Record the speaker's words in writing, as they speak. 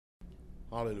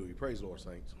Hallelujah. Praise the Lord,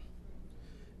 saints.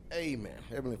 Amen.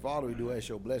 Heavenly Father, we do ask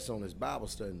your blessing on this Bible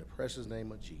study in the precious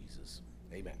name of Jesus.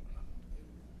 Amen.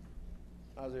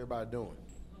 How's everybody doing?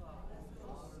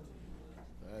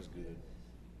 That's good.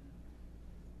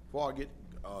 Before I get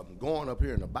going up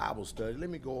here in the Bible study, let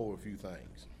me go over a few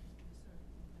things.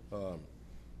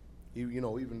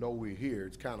 Even though we're here,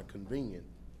 it's kind of convenience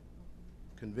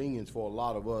for a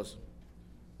lot of us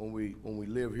when we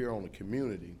live here on the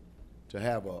community to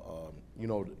have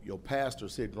your pastor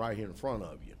sitting right here in front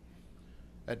of you.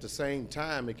 At the same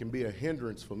time, it can be a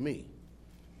hindrance for me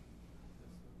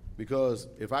because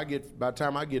by the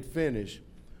time I get finished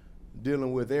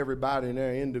dealing with everybody and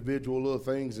their individual little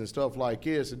things and stuff like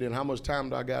this, and then how much time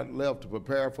do I got left to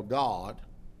prepare for God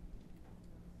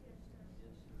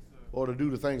or to do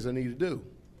the things I need to do?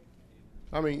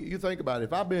 I mean, you think about it.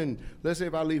 Let's say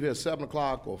if I leave here at 7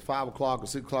 o'clock or 5 o'clock or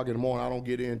 6 o'clock in the morning, I don't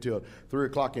get in until 3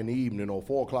 o'clock in the evening or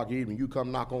 4 o'clock in the evening, you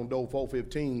come knock on the door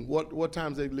 4:15, what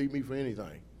times they leave me for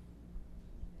anything?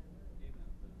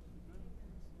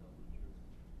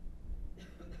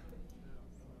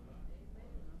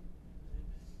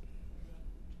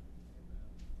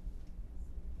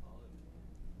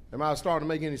 Am I starting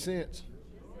to make any sense?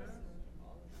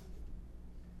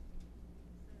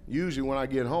 Usually when I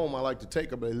get home, I like to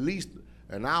take up at least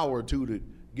an hour or two to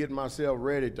get myself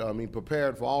ready,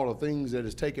 prepared for all the things that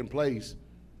has taken place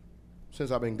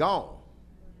since I've been gone.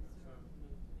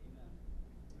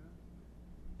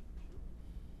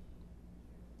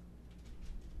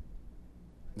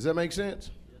 Does that make sense?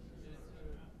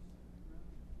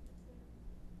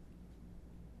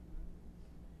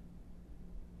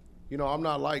 I'm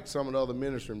not like some of the other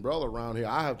ministering brothers around here.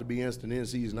 I have to be instant in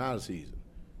season, out of season.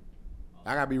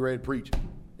 I got to be ready to preach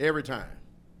every time.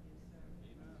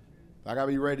 I got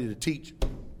to be ready to teach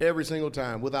every single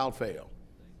time without fail.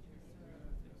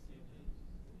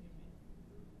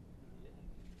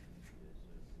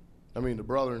 The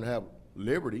brethren have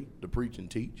liberty to preach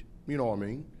and teach. You know what I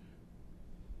mean?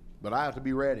 But I have to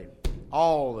be ready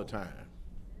all the time.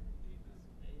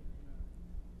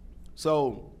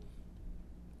 So,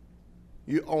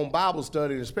 on Bible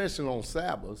study, especially on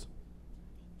Sabbaths,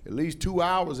 at least 2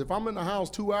 hours. If I'm in the house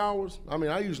 2 hours,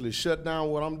 I usually shut down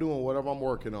what I'm doing, whatever I'm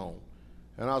working on.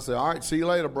 And I'll say, all right, see you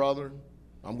later, brother.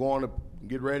 I'm going to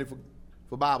get ready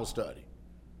for Bible study.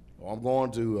 Or I'm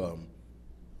going to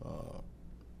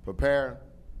prepare,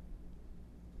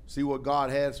 see what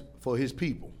God has for his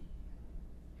people.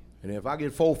 And if I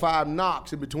get 4 or 5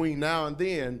 knocks in between now and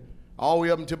then, all the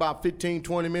way up until about 15,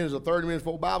 20 minutes or 30 minutes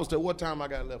before Bible study, what time I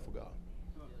got left for God?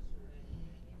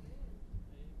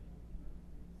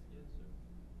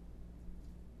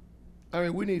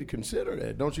 We need to consider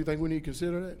that. Don't you think we need to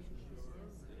consider that?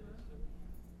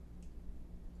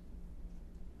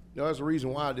 That's the reason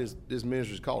why this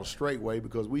ministry is called Straightway,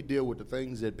 because we deal with the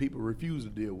things that people refuse to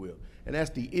deal with. And that's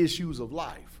the issues of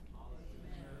life.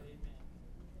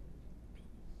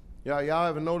 Y'all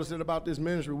ever noticed it about this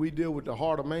ministry? We deal with the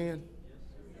heart of man.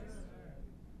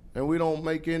 And we don't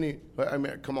make any,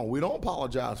 come on, we don't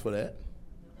apologize for that.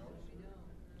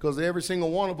 Because every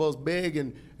single one of us beg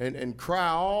and cry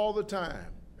all the time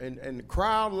and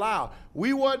cry out loud.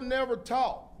 We wasn't never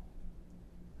taught.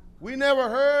 We never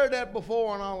heard that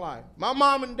before in our life. My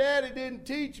mom and daddy didn't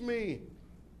teach me.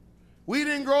 We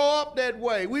didn't grow up that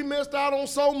way. We missed out on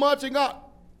so much and got.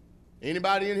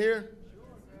 Anybody in here?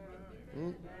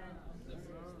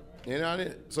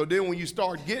 So then when you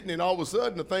start getting it, all of a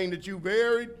sudden the thing that you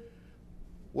buried,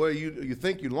 you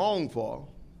think you long for,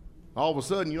 all of a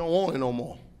sudden you don't want it no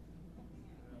more.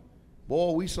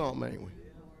 Boy, we something, ain't we?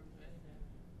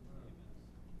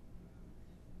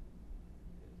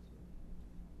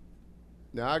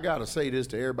 Now, I got to say this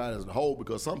to everybody as a whole,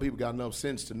 because some people got enough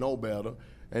sense to know better,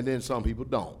 and then some people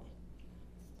don't.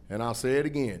 And I'll say it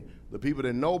again. The people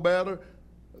that know better,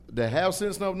 that have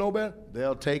sense enough to know better,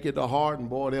 they'll take it to heart, and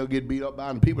boy, they'll get beat up by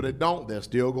it. And people that don't, they'll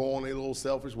still go on their little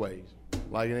selfish ways.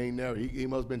 Like it ain't never, he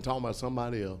must have been talking about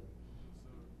somebody else.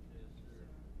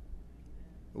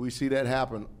 We see that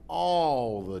happen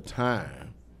all the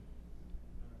time.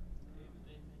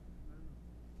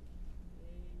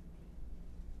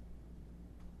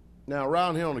 Now,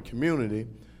 around here on the community,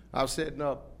 I've setting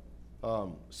up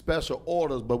special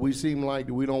orders, but we seem like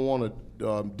we don't want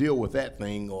to deal with that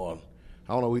thing, or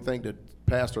I don't know, we think that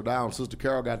Pastor Dow and Sister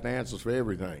Carol got the answers for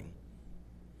everything.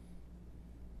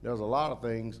 There's a lot of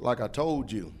things, like I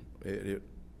told you. I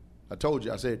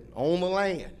said, on the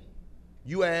land,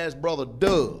 you ask Brother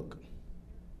Doug.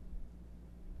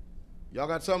 Y'all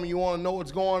got something you want to know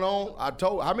what's going on?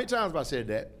 How many times have I said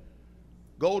that?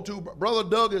 Go to, Brother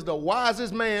Doug is the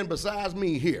wisest man besides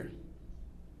me here.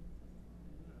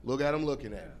 Look at him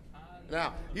looking at him.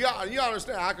 Now, you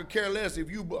understand, I could care less I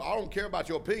don't care about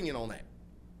your opinion on that.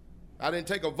 I didn't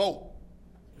take a vote.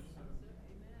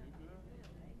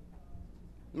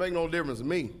 It make no difference to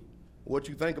me what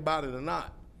you think about it or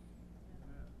not.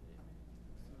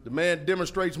 The man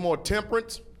demonstrates more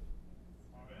temperance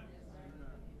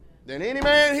than any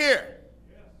man here.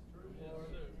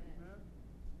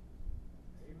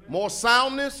 More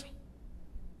soundness,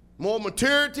 more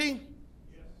maturity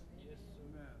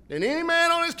than any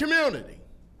man on this community.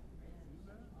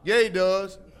 Yeah, he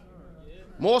does.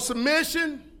 More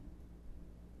submission.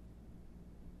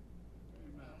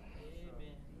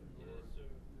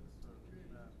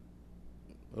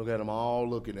 Look at them all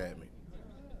looking at me.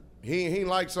 He ain't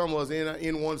like some of us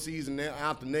in one season,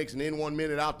 out the next, and in 1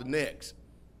 minute, out the next.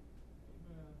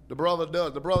 The brother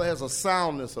does. The brother has a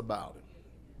soundness about it.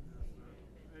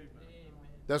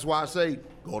 That's why I say,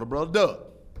 go to Brother Doug.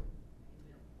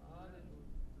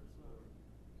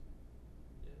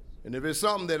 And if it's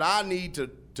something that I need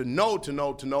to know,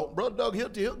 Brother Doug,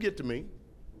 he'll get to me.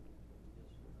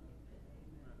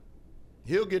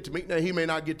 He'll get to me. Now, he may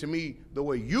not get to me the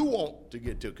way you want to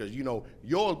get to, because,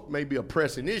 yours may be a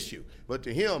pressing issue. But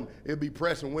to him, it'll be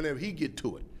pressing whenever he get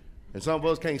to it. And some of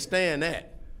us can't stand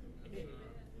that.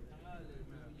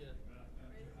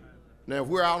 Now, if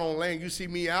we're out on land, you see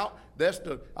me out,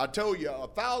 I told you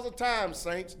 1,000 times,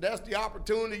 saints, that's the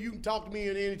opportunity. You can talk to me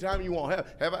at any time you want.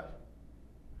 Have I?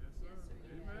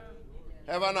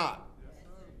 Have I not?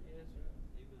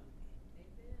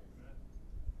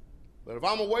 But if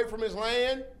I'm away from his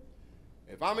land,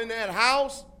 if I'm in that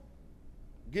house,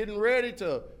 getting ready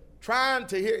to, trying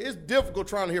to hear, it's difficult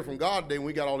trying to hear from God today when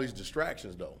we got all these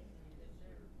distractions, though.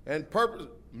 And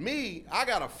I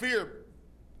got a fear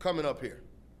coming up here.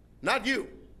 Not you.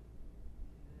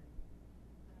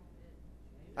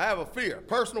 I have a fear,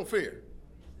 personal fear.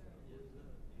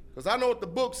 Because I know what the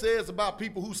book says about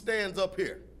people who stands up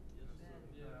here.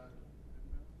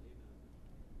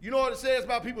 You know what it says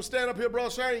about people stand up here, Brother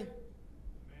Shane?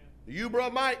 You,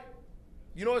 Brother Mike?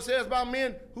 You know what it says about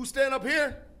men who stand up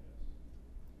here?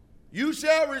 You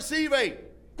shall receive a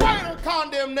greater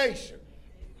condemnation.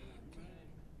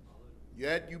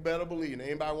 Yet you better believe it.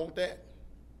 Anybody want that?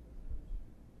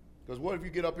 Because what if you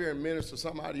get up here and minister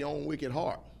something out of your own wicked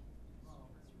heart?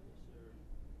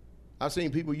 I've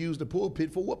seen people use the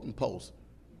pulpit for whooping posts.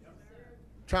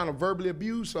 Trying to verbally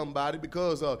abuse somebody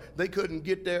because they couldn't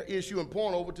get their issue and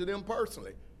point over to them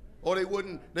personally. Or they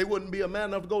wouldn't be a man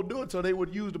enough to go do it, so they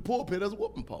would use the pulpit as a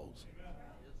whooping post.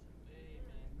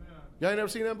 Y'all ain't never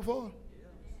seen that before?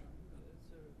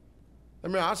 I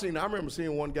remember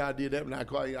seeing one guy did that, and I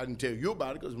didn't tell you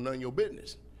about it because it was none of your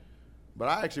business. But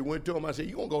I actually went to him. I said,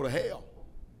 "You gonna go to hell?"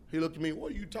 He looked at me.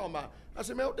 "What are you talking about?" I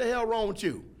said, "Man, what the hell wrong with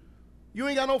you? You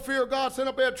ain't got no fear of God, sitting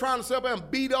up there trying to sit up there and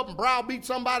beat up and browbeat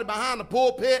somebody behind the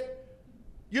pulpit.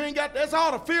 You ain't got, that's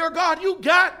all the fear of God you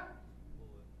got?"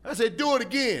 I said, "Do it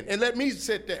again and let me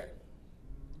sit there.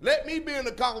 Let me be in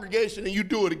the congregation and you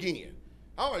do it again.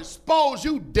 I'll expose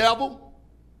you, devil."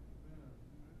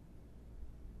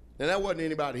 And that wasn't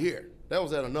anybody here. That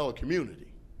was at another community.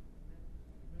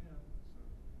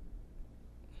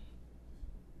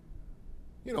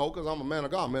 Because I'm a man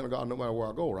of God no matter where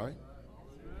I go, right?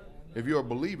 If you're a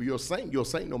believer, you're a saint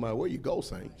no matter where you go,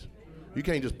 saints. You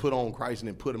can't just put on Christ and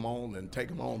then put him on and take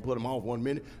him on and put him off 1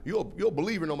 minute. You're a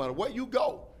believer no matter where you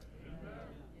go.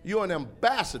 You're an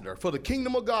ambassador for the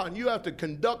kingdom of God, and you have to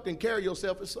conduct and carry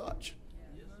yourself as such.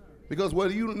 Because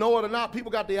whether you know it or not,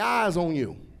 people got their eyes on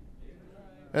you.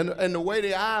 And the way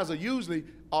their eyes are usually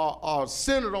are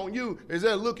centered on you is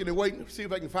they're looking and waiting to see if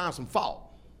they can find some fault.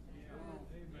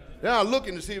 They're not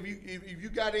looking to see if you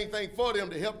got anything for them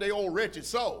to help their old wretched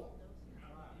soul.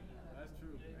 That's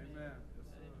true. Amen.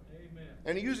 Amen.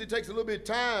 And it usually takes a little bit of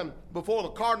time before the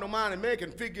cardinal-minded man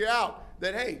can figure out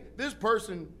that, hey, this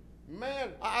person,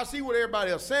 man, I see what everybody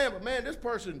else saying, but man, this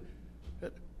person, this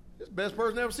is the best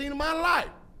person I've ever seen in my life.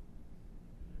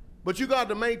 But you got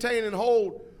to maintain and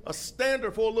hold a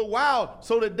standard for a little while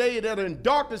so that they that are in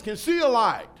darkness can see a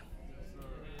light.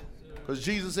 Because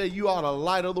Jesus said, "You are the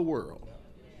light of the world."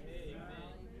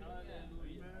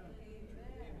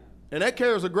 And that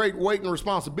carries a great weight and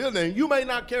responsibility. And you may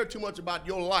not care too much about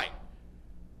your light,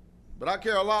 but I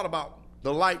care a lot about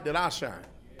the light that I shine.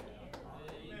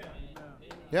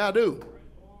 Yeah, I do.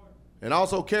 And I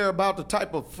also care about the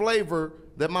type of flavor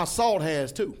that my salt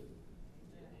has, too.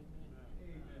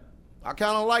 I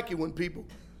kind of like it when people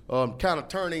kind of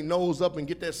turn their nose up and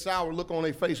get that sour look on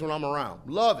their face when I'm around.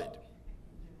 Love it.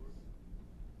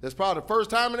 That's probably the first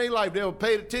time in their life they ever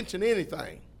paid attention to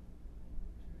anything.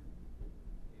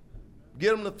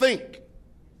 Get them to think.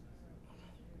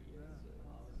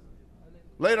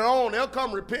 Later on, they'll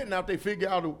come repenting after they figure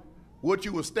out what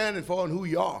you were standing for and who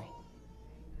you are.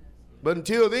 But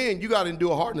until then, you got to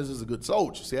endure hardness as a good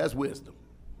soldier. See, that's wisdom.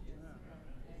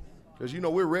 Because,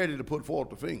 we're ready to put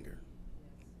forth the finger.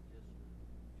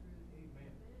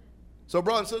 So,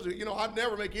 brother and sister, I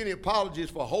never make any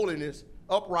apologies for holiness,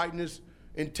 uprightness,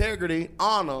 integrity,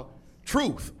 honor,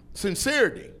 truth,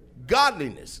 sincerity,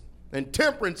 godliness, and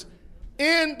temperance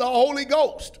in the Holy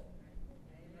Ghost.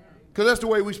 Because that's the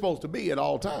way we're supposed to be at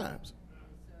all times.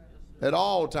 At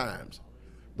all times.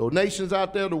 The nations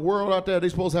out there, the world out there, they're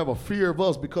supposed to have a fear of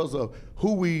us because of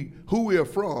who we are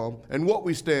from and what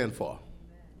we stand for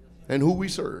and who we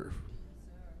serve.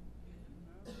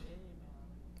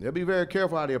 They'll be very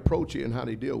careful how they approach you and how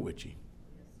they deal with you.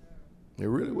 They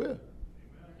really will.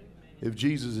 If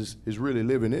Jesus is really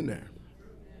living in there.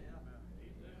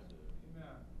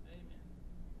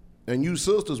 And you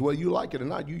sisters, whether you like it or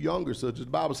not, you younger sisters, the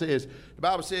Bible says,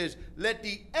 let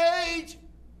the aged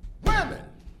women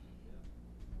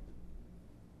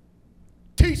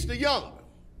teach the younger.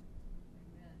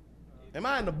 Am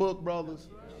I in the book, brothers?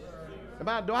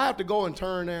 Do I have to go and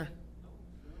turn there?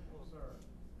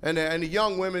 And the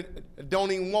young women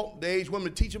don't even want the aged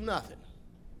women to teach them nothing.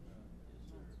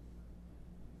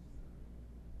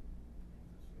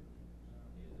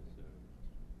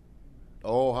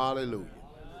 Oh, hallelujah.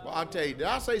 Well, I tell you, did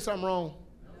I say something wrong?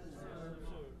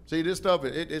 See, this stuff,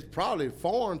 it's probably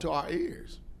foreign to our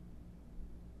ears.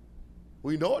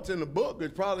 We know it's in the book.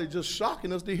 It's probably just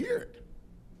shocking us to hear it.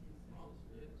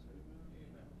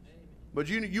 But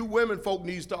you women folk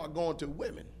need to start going to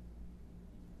women.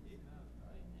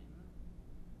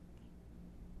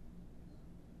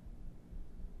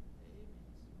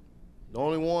 The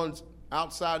only ones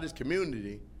outside this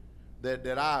community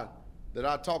that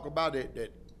I talk about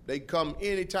that they come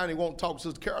anytime they want to talk to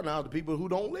Sister Carol now, the people who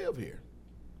don't live here.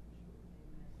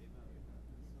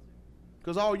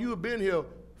 Because all you have been here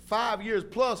 5 years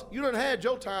plus, you done had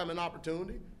your time and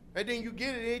opportunity, and then you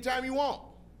get it anytime you want.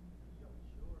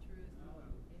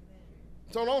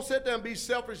 So don't sit there and be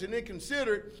selfish and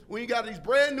inconsiderate when you got these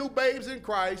brand new babes in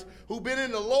Christ who've been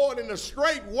in the Lord in a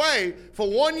straight way for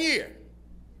 1 year.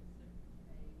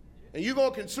 And you're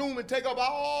going to consume and take up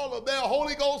all of their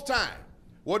Holy Ghost time.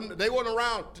 They wasn't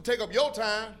around to take up your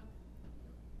time.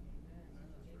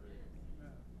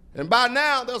 And by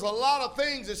now, there's a lot of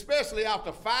things, especially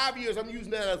after 5 years, I'm using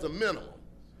that as a minimum.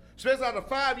 Especially after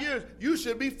 5 years, you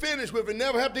should be finished with it and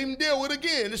never have to even deal with it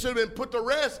again. It should have been put to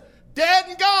rest, dead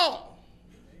and gone.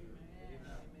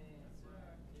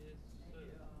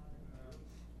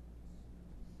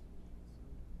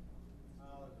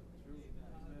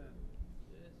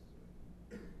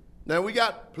 Now, we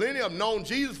got plenty of them known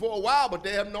Jesus for a while, but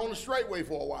they haven't known the straight way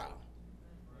for a while.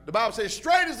 The Bible says,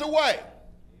 straight is the way,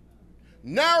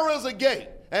 narrow is the gate,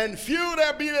 and few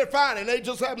there be that find it. And they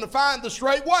just happen to find the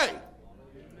straight way.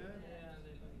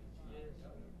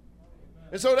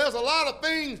 And so there's a lot of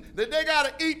things that they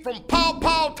got to eat from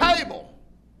Paul table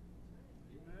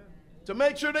to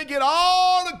make sure they get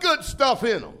all the good stuff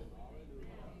in them.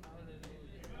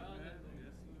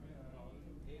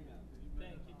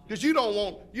 Because you don't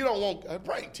want,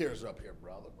 bring tears up here,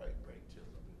 brother. Bring tears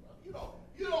up here, brother.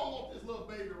 You don't want this little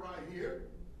baby right here.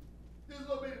 This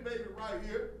little bitty baby right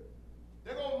here.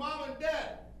 They're going to mom and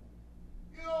dad.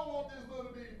 You don't want this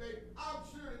little bitty baby. I'm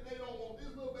sure that they don't want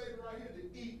this little baby right here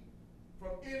to eat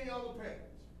from any other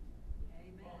parents.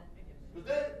 Amen. Because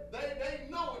they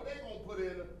know what they're going to put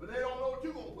in them, but they don't know what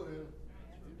you're going to put in them.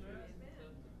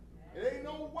 It ain't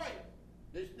no way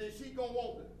that she going to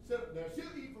want to sit up there.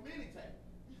 She'll eat from any time.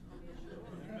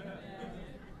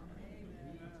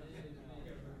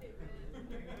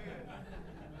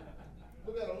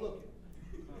 Look at her looking.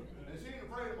 And she ain't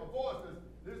afraid of my voice because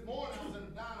this morning I was in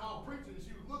the dining hall preaching and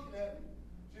she was looking at me.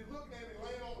 She was looking at me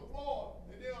laying on the floor,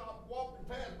 and then I walked and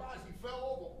passed by, she fell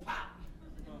over, pop.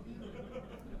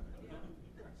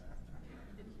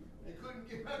 And couldn't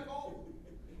get back over.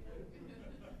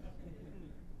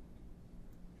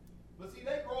 But see,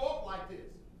 they grow up like this.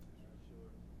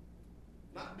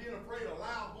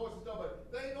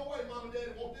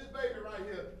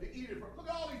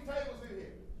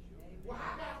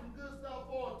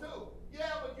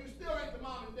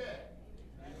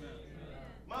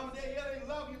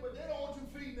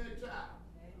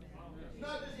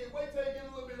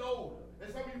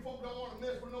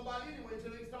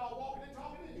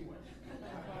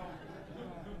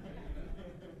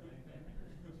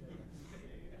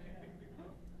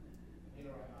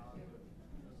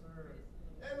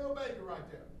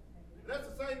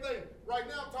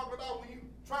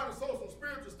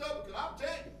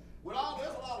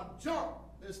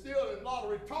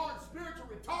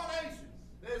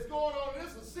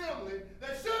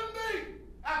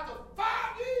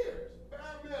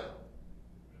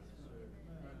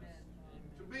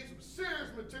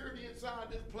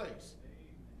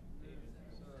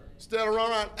 Instead of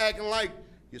running around acting like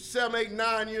you're 7, 8,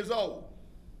 9 years old.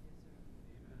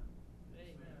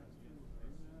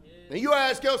 And you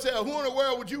ask yourself, who in the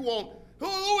world would you want?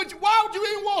 Why would you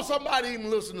even want somebody to even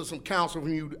listen to some counsel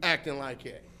from you acting like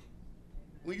that?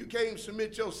 When you can't even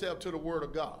submit yourself to the word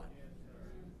of God.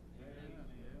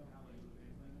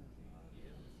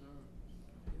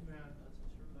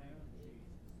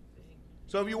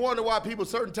 So if you wonder why people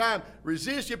certain time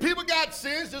resist you, people got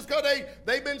sins just because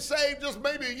they've been saved just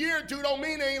maybe a year or two don't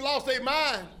mean they ain't lost their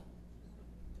mind.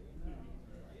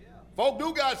 Folk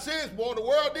do got sins, boy. The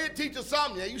world did teach us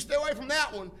something. Yeah, you stay away from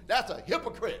that one. That's a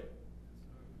hypocrite.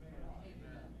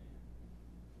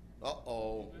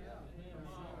 Uh-oh.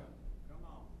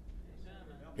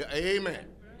 Yeah, amen.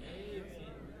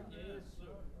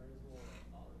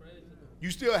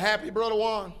 You still happy, Brother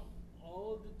Juan?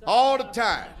 All the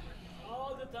time.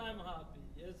 All the time happy.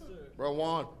 Yes, sir. Brother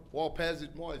Juan walked past his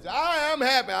boy and said, I am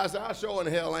happy. I said, I sure in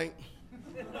the hell ain't.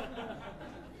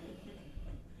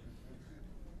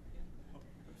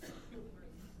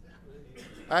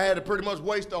 I had to pretty much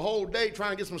waste the whole day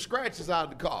trying to get some scratches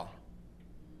out of the car.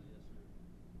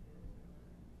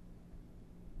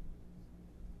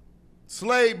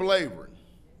 Slave laboring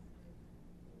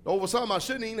over something I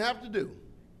shouldn't even have to do.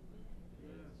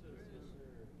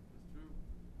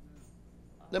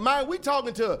 Now, mind, we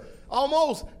talking to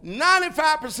almost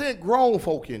 95% grown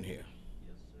folk in here.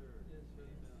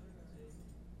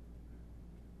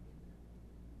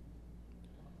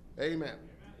 Amen.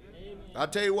 I'll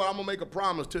tell you what, I'm going to make a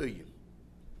promise to you.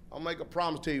 I'm going to make a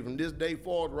promise to you from this day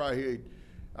forward right here.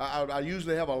 I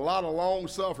usually have a lot of long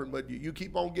suffering, but you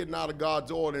keep on getting out of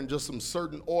God's order and just some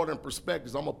certain order and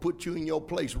perspectives. I'm going to put you in your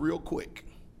place real quick.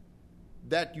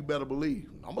 That you better believe.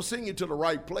 I'm going to send you to the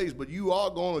right place, but you are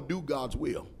going to do God's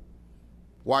will.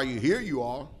 While you're here, you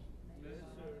are.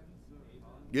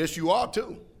 Yes, you are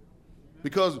too.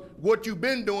 Because what you've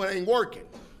been doing ain't working.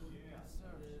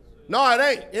 No, it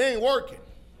ain't. It ain't working.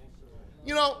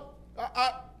 You know,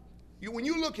 when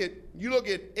you look at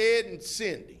Ed and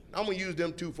Cindy, I'm going to use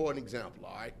them two for an example,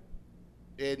 all right?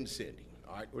 Ed and Cindy,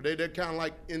 all right? Well, they're kind of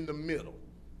like in the middle.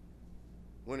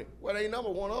 They number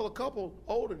one other couple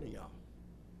older than y'all.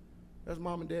 That's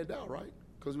mom and dad now, right?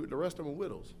 Because the rest of them are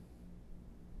widows.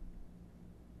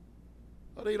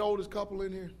 Are they the oldest couple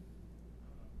in here?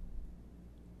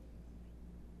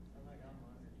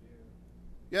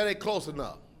 Yeah, they close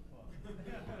enough.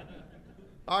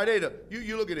 All right,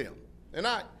 you look at them. And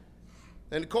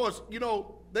of course, you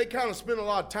know, they kind of spend a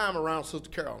lot of time around Sister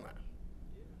Carol now.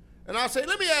 And I say,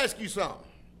 let me ask you something.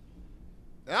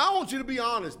 And I want you to be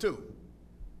honest too.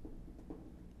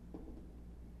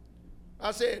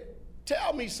 I said,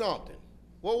 tell me something.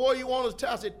 Well, what do you want us to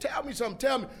tell? I said, tell me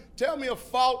something. Tell me a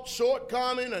fault,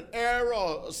 shortcoming, an error,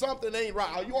 or something ain't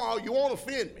right. You want to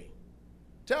offend me.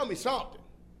 Tell me something.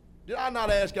 Did I not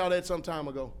ask y'all that some time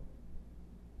ago?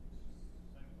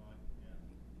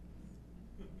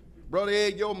 Brother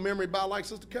Ed, your memory about like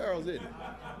Sister Carol's, isn't it?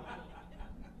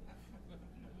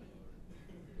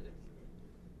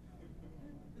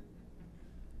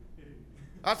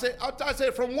 I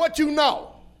said, from what you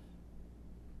know,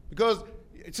 because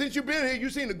since you've been here,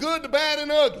 you've seen the good, the bad, and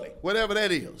the ugly, whatever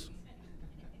that is.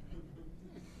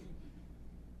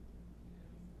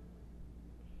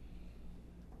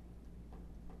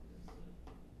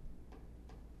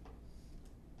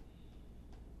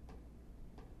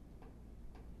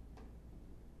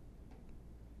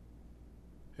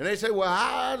 And they say, well,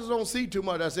 I just don't see too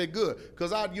much. I said, good,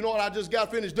 because you know what I just got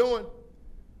finished doing?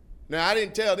 Now, I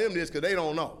didn't tell them this because they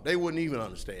don't know. They wouldn't even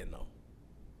understand, no.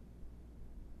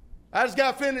 I just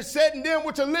got finished setting them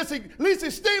with the least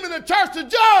esteem in the church to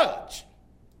judge.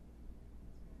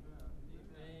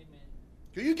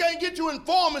 Because you can't get your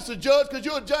informants to judge because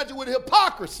you'll judge it with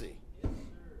hypocrisy.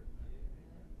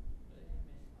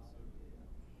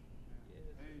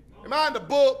 Am I in the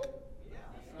book?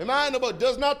 Am I in the book?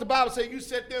 Does not the Bible say you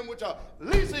set them with your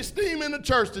least esteem in the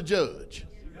church to judge?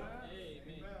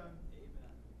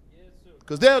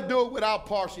 Because they'll do it without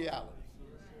partiality.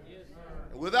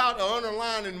 And without an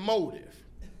underlying motive.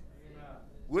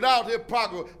 Without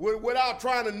hypocrisy. Without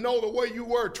trying to know the way you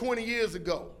were 20 years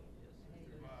ago.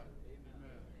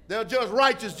 They'll judge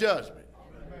righteous judgment.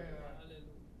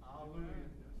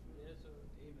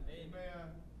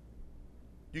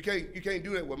 You can't do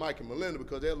that with Mike and Melinda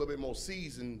because they're a little bit more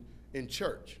seasoned in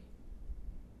church.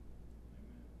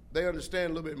 They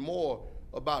understand a little bit more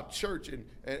about church and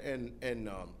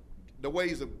the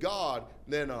ways of God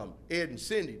than Ed and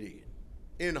Cindy did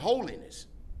in holiness.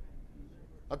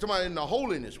 I'm talking about in the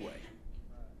holiness way.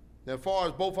 Now, as far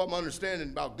as both of them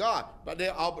understanding about God, but they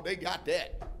got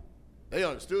that. They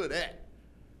understood that.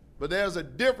 But there's a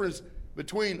difference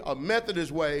between a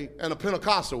Methodist way and a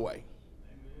Pentecostal way.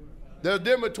 There's a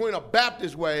difference between a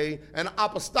Baptist way and an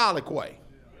apostolic way.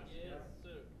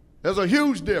 There's a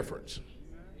huge difference.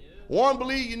 One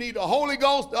believes you need the Holy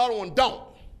Ghost, the other one don't.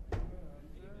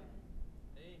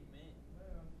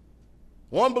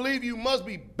 One believes you must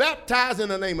be baptized in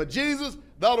the name of Jesus,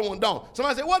 the other one don't.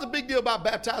 Somebody say, what's the big deal about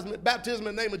baptism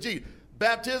in the name of Jesus?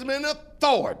 Baptism in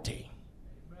authority.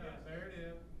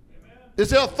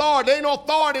 It's the authority. There ain't no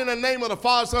authority in the name of the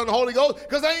Father, Son, and the Holy Ghost,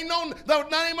 because that ain't no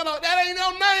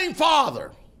name,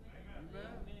 Father.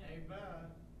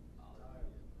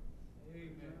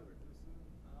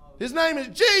 His name is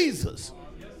Jesus.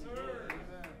 Yes, sir.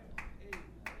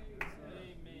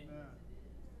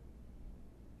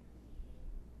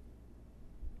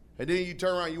 And then you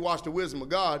turn around, you watch the wisdom of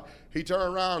God. He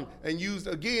turned around and used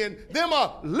again them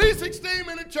least esteemed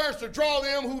in the church to draw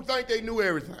them who think they knew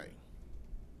everything.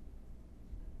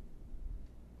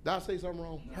 Did I say something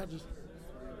wrong?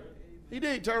 He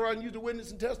did turn around and use the witness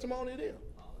and testimony of them.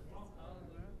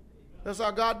 That's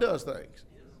how God does things.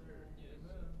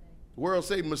 The world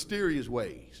say mysterious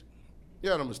ways.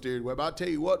 Yeah, no mysterious way. But I'll tell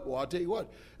you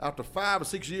what, after 5 or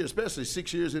 6 years, especially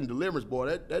 6 years in deliverance,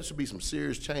 boy, that should be some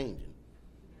serious changing.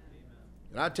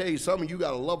 And I tell you, some of you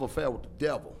got a love affair with the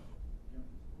devil.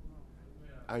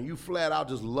 And you flat out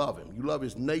just love him. You love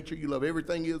his nature. You love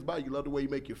everything he is about. You love the way he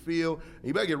make you feel. And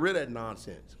you better get rid of that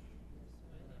nonsense.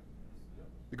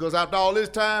 Because after all this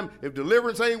time, if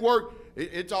deliverance ain't work,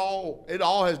 it all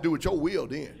has to do with your will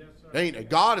then.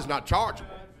 God is not chargeable.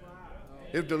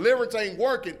 If deliverance ain't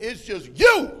working, it's just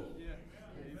you.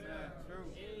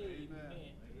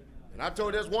 And I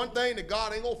told you that's one thing that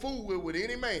God ain't going to fool with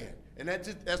any man. And that's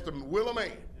the will of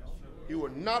man. He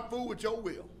will not fool with your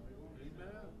will.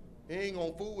 He ain't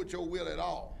going to fool with your will at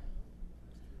all.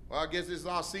 Well, I guess this is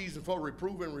our season for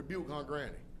reproof and rebuke, huh,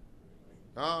 Granny?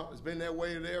 It's been that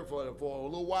way there for a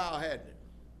little while, hasn't it?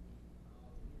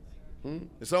 And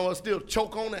some of us still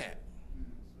choke on that.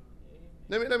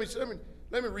 Let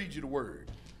me read you the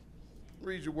word.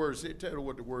 Read your word. Tell you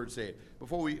what the word said.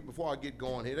 Before I get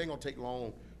going here, it ain't going to take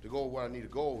long to go where I need to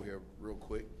go over here real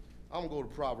quick. I'm going to go to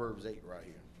Proverbs 8 right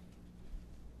here.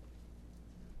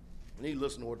 I need to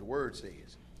listen to what the word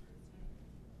says.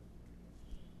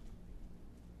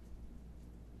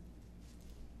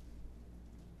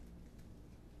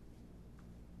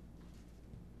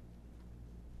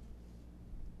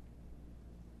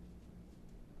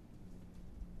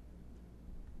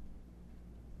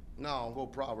 No, I'll go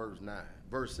Proverbs 9,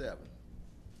 verse 7.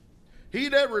 He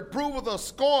that reproveth a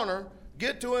scorner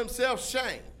get to himself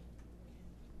shame.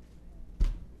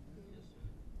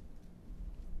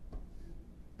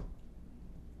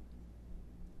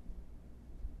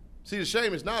 See, the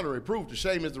shame is not a reproof. The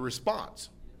shame is the response.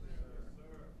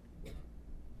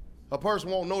 A person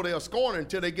won't know they're a scorner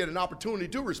until they get an opportunity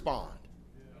to respond.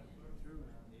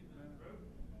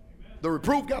 The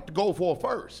reproof got to go for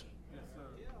first.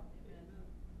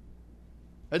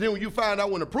 And then when you find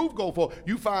out when the proof go for,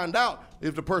 you find out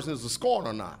if the person is a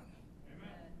scorner or not.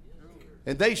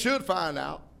 And they should find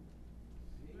out.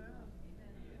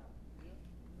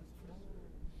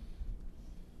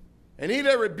 And he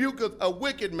that rebuketh a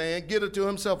wicked man getteth to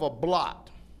himself a blot.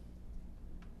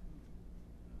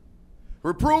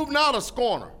 Reprove not a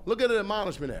scorner. Look at the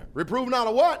admonishment there. Reprove not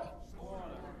a what? Scorner.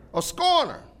 A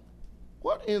scorner.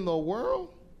 What in the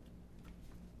world?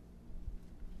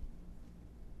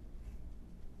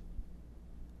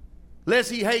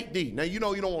 Lest he hate thee. Now, you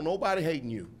know you don't want nobody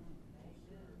hating you.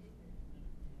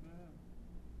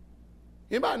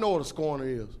 Anybody know what a scorner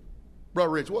is?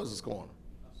 Brother Rich, what is a scorner?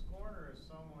 A scorner is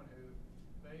someone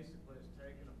who basically has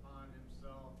taken upon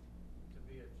himself to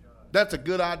be a judge. That's a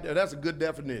good idea. That's a good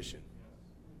definition.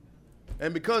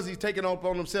 And because he's taken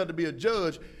upon himself to be a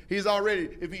judge, he's already,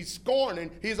 if he's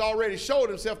scorning, he's already showed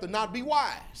himself to not be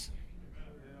wise.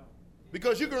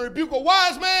 Because you can rebuke a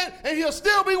wise man and he'll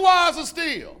still be wiser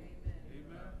still.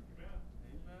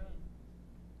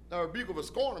 Now, rebuke of a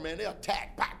scorner, man, they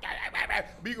attack.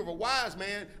 Rebuke of a wise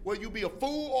man, whether you be a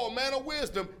fool or a man of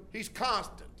wisdom, he's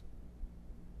constant.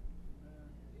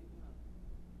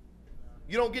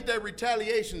 You don't get that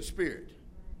retaliation spirit.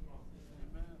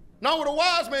 Not with a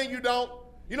wise man, you don't.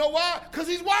 You know why? Because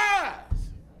he's wise.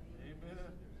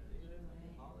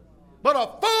 But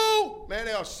a fool, man,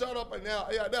 they'll shut up and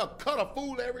they'll cut a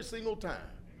fool every single time.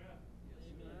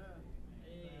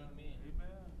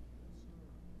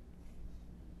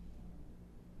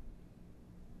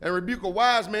 And rebuke a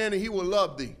wise man and he will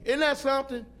love thee. Isn't that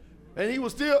something? And he will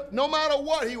still, no matter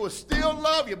what, he will still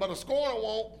love you, but a scorner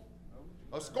won't.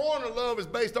 A scorner love is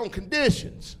based on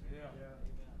conditions.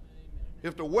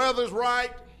 If the weather's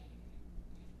right,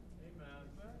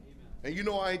 And you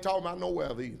know I ain't talking about no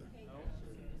weather either.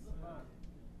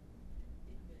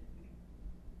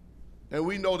 And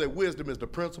we know that wisdom is the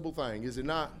principal thing, is it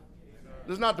not?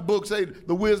 Does not the book say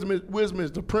the wisdom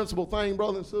is the principal thing,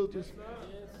 brothers and sisters?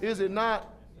 Is it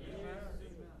not?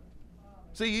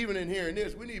 See, even in hearing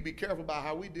this, we need to be careful about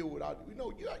how we deal with our,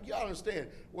 you understand,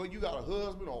 well, you got a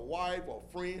husband or wife or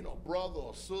friend or brother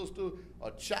or sister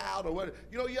or child or whatever.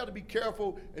 You have to be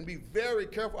careful and be very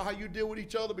careful how you deal with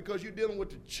each other because you're dealing with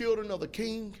the children of the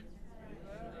king.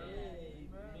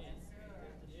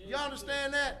 You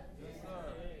understand that?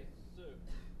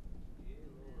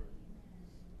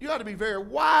 You got to be very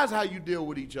wise how you deal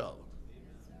with each other.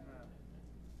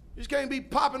 You just can't be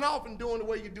popping off and doing the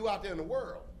way you do out there in the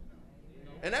world.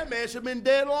 And that man should have been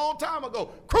dead a long time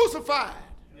ago. Crucified.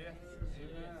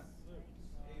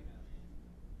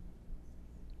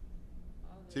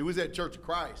 See, we was at Church of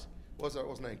Christ. What's her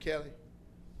name? Kelly?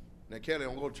 Now, Kelly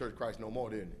don't go to Church of Christ no more,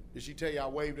 didn't it? Did she tell you I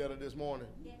waved at her this morning?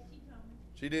 Yes, she told me.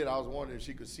 She did. I was wondering if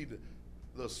she could see the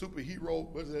superhero,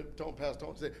 what is it? Pastor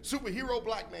Tony said, superhero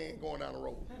black man going down the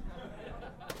road.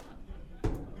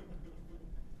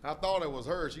 I thought it was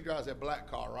her. She drives that black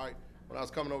car, right? When I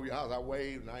was coming over your house, I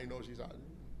waved, and I didn't know she's out.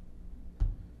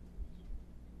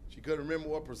 She couldn't remember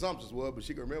what presumptuous was, but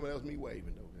she could remember that was me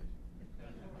waving, though.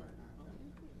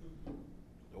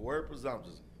 The word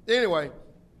presumptuous. Anyway,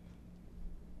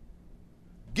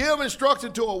 give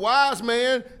instruction to a wise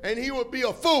man, and he will be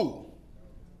a fool.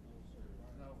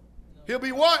 He'll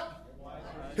be what?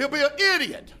 He'll be an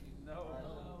idiot.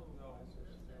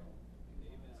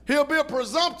 He'll be a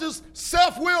presumptuous,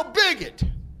 self-willed bigot.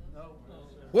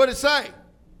 What did it say?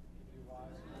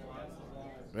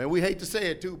 Man, we hate to say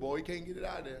it too, boy. You can't get it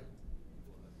out of there.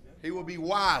 He will be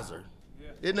wiser.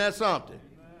 Isn't that something?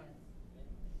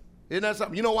 Isn't that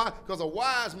something? You know why? Because a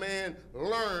wise man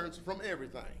learns from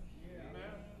everything.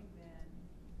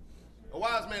 A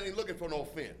wise man ain't looking for no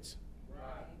offense.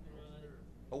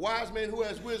 A wise man who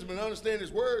has wisdom and understands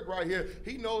his word right here,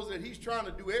 he knows that he's trying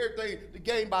to do everything to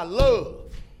gain by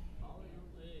love.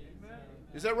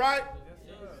 Is that right?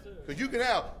 Because you can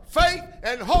have faith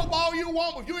and hope all you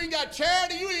want, but if you ain't got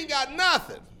charity, you ain't got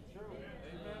nothing.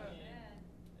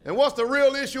 And what's the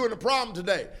real issue and the problem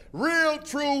today? Real,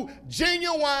 true,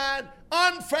 genuine,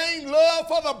 unfeigned love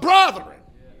for the brethren.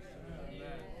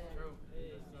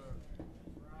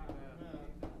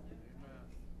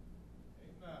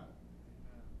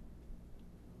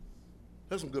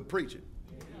 That's some good preaching.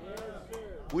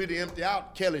 We'd empty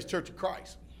out Kelly's Church of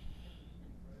Christ.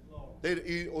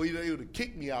 They would have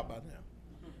kicked me out by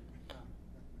now.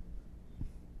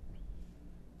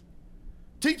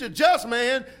 Teach a just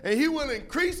man, and he will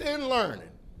increase in learning.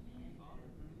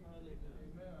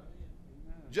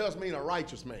 Just mean a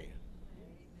righteous man.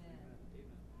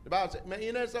 The Bible says, man,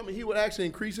 you know something? He would actually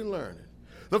increase in learning.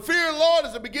 The fear of the Lord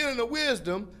is the beginning of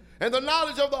wisdom, and the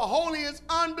knowledge of the holy is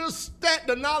understand.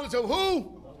 The knowledge of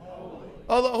who?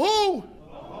 Of the who?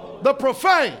 The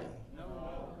profane.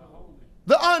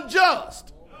 The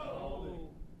unjust.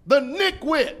 The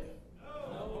nitwit.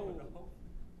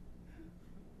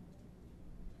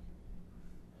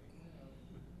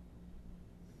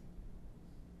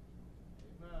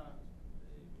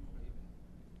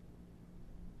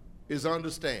 Is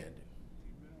understanding.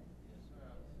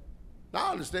 Now,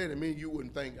 I understand it means you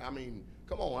wouldn't think,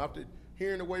 come on, after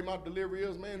hearing the way my delivery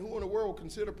is, man, who in the world would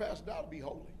consider Pastor Dow to be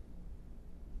holy?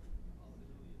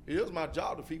 It is my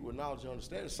job to feed with knowledge and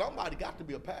understanding. Somebody got to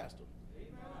be a pastor.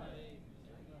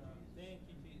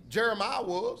 Jeremiah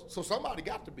was, so somebody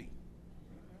got to be.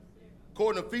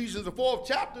 According to Ephesians, the 4th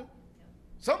chapter,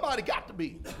 somebody got to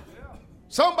be.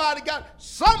 Somebody got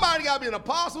to be an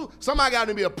apostle. Somebody got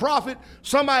to be a prophet.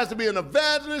 Somebody has to be an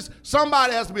evangelist.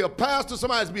 Somebody has to be a pastor.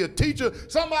 Somebody has to be a teacher.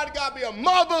 Somebody got to be a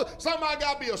mother. Somebody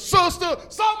got to be a sister.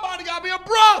 Somebody got to be a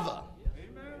brother.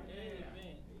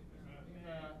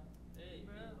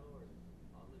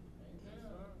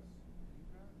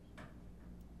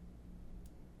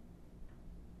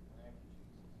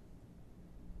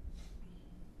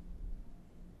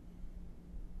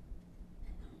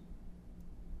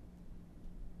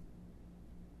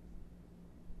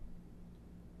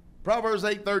 Proverbs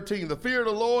 8:13, the fear of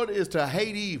the Lord is to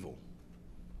hate evil.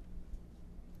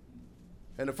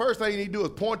 And the first thing you need to do is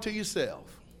point to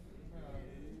yourself.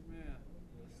 Amen.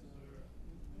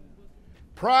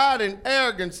 Pride and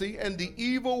arrogancy and the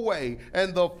evil way,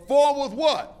 and the forward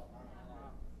what?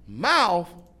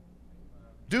 Mouth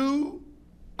do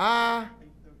I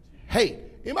hate.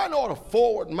 Anybody know what a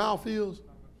forward mouth is?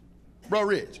 Bro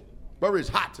Rich,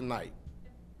 hot tonight.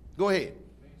 Go ahead.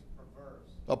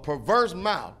 A perverse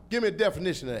mouth. Give me a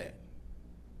definition of that.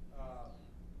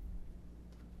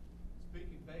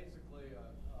 Speaking basically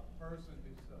person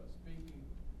who's speaking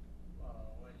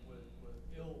like with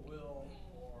ill will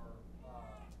or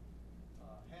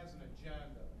has an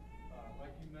agenda,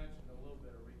 like you mentioned, a little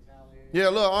bit of retaliation. Yeah,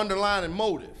 a little underlying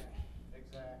motive.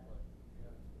 Exactly.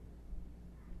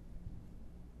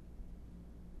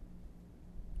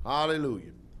 Yeah.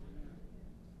 Hallelujah.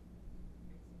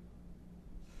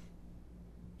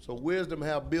 So wisdom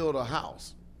have built a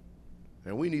house.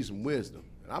 And we need some wisdom.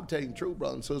 And I'm telling you the truth,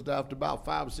 brother and sister, after about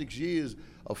 5 or 6 years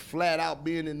of flat out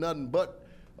being in nothing but,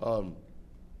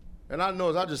 and I know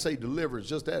as I just say deliverance,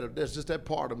 that's just that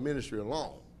part of ministry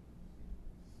alone.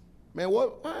 Man,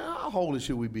 how holy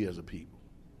should we be as a people?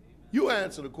 You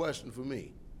answer the question for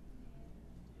me.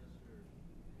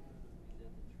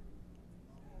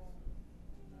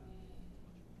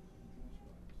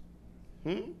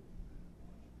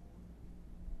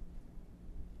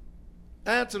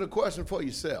 Answer the question for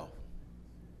yourself.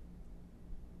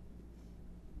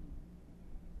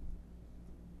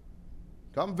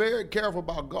 I'm very careful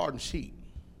about guarding sheep.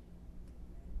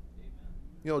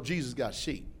 You know, Jesus got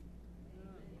sheep.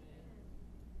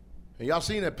 And y'all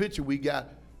seen that picture? We got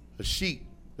a sheep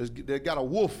that got a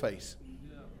wolf face.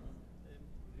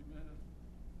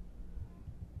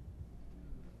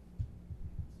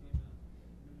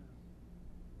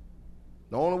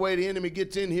 The only way the enemy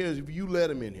gets in here is if you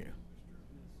let him in here.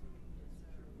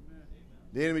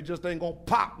 The enemy just ain't going to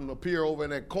pop and appear over in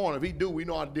that corner. If he do, we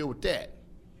know how to deal with that.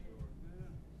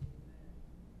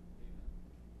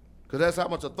 Because that's how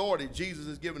much authority Jesus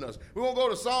is giving us. We're going to go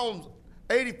to Psalms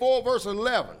 84, verse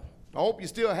 11. I hope you're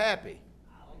still happy.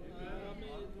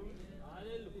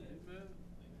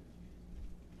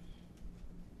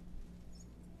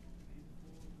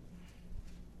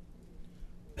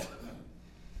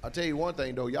 I'll tell you one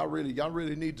thing, though. Y'all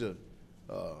really need to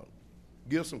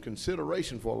give some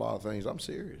consideration for a lot of things. I'm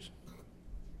serious.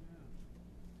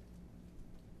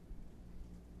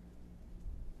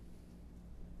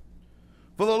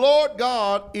 For the Lord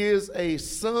God is a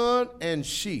sun and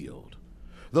shield.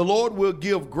 The Lord will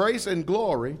give grace and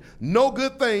glory. No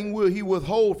good thing will he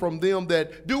withhold from them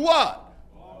that do what?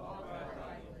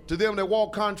 To them that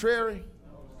walk contrary?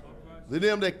 To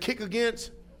them that kick against?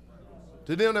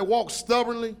 To them that walk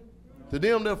stubbornly? To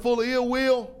them that are full of ill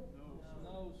will?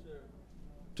 No, sir.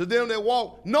 To them that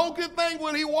walk, no good thing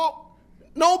will he walk.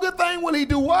 No good thing will he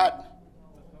do what?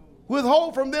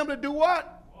 Withhold from them that do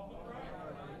what?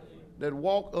 That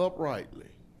walk uprightly.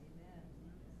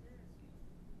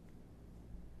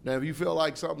 Now, if you feel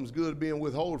like something's good being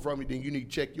withheld from you, then you need to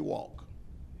check your walk.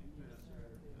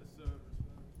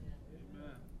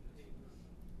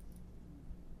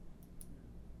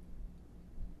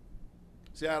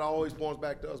 See how it always points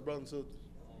back to us, brothers and sisters?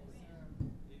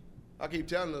 I keep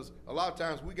telling us, a lot of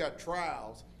times we got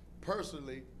trials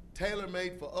personally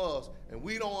tailor-made for us, and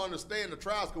we don't understand the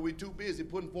trials because we're too busy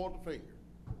putting forth the finger.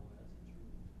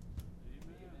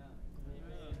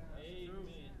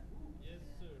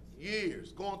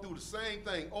 Years going through the same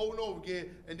thing over and over again,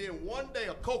 and then one day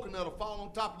a coconut will fall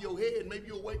on top of your head, and maybe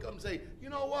you'll wake up and say, you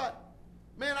know what?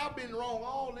 Man, I've been wrong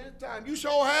all this time. You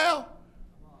sure have?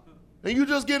 And you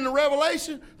just getting the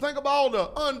revelation? Think about all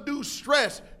the undue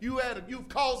stress you've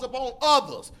caused upon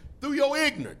others through your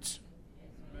ignorance.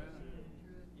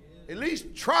 At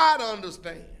least try to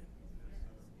understand.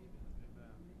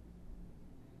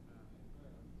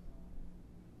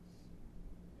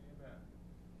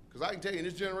 Because I can tell you, in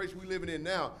this generation we're living in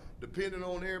now, depending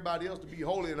on everybody else to be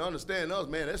holy and understand us,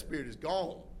 man, that spirit is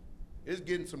gone. It's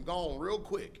getting some gone real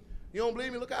quick. You don't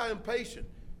believe me? Look how impatient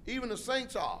even the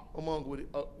saints are among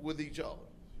with each other.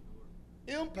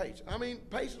 Impatient. I mean,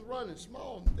 patience running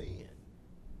small and thin.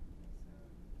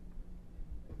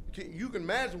 You can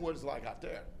imagine what it's like out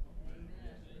there.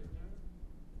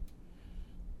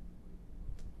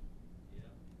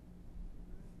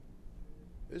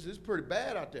 This is pretty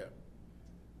bad out there.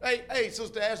 Hey,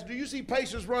 Sister Ashley, do you see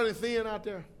patience running thin out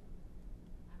there?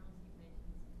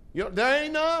 You know, there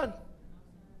ain't none.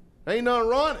 There ain't none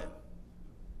running.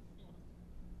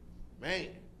 Man.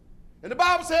 And the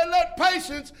Bible said, let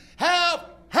patience have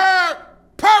her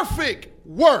perfect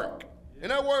work.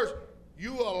 In other words,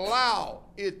 you allow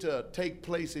it to take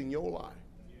place in your life.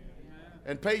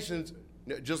 And patience,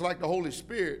 just like the Holy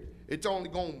Spirit, it's only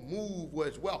going to move where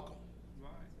it's welcome.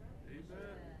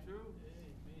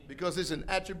 Because it's an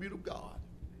attribute of God.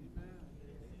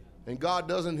 And God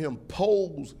doesn't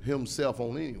impose himself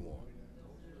on anyone.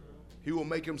 He will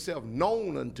make himself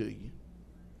known unto you.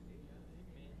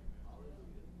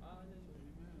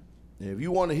 And if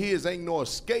you want to hear his ain't no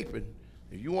escaping,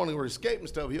 if you want to escape and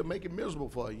stuff, he'll make it miserable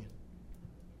for you.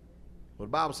 But the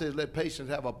Bible says let patience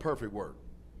have a perfect work.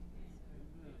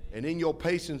 And in your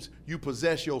patience, you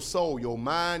possess your soul, your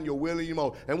mind, your will, and your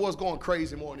emotion. And what's going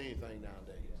crazy more than anything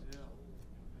nowadays?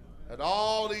 At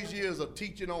all these years of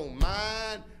teaching on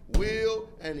mind, will,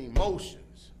 and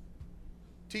emotions,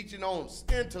 teaching on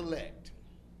intellect,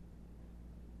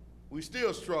 we're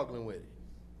still struggling with it.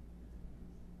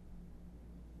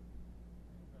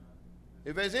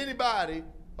 If there's anybody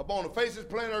upon the face of this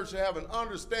planet Earth should have an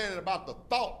understanding about the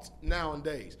thoughts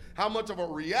nowadays, how much of a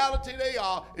reality they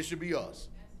are, it should be us.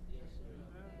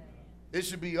 It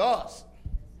should be us.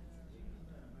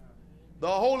 The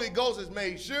Holy Ghost has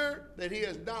made sure that he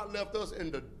has not left us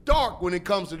in the dark when it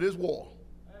comes to this war.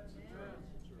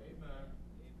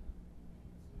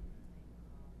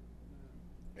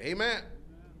 Amen.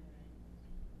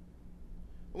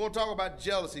 We're going to talk about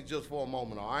jealousy just for a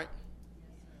moment, all right?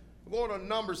 We're going to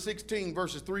Numbers 16,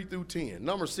 verses 3 through 10.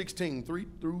 Numbers 16, 3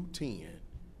 through 10.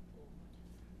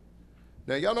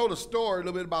 Now, y'all know the story a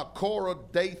little bit about Korah,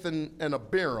 Dathan, and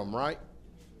Abiram, right?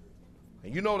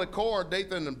 And you know that Korah,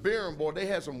 Dathan, and Abiram, boy, they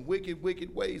had some wicked,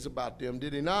 wicked ways about them,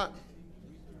 did they not?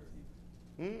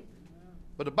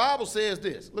 But the Bible says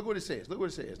this. Look what it says. Look what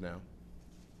it says now.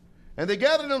 And they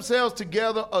gathered themselves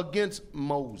together against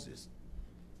Moses.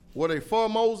 Were they for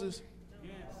Moses?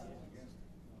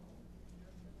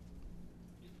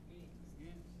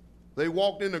 They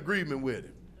walked in agreement with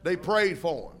him. They prayed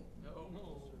for him.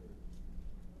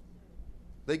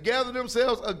 They gathered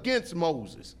themselves against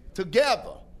Moses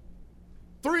together.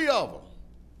 3 of them.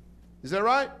 Is that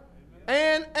right?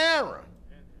 And Aaron.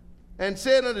 And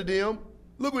said unto them,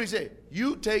 look what he said,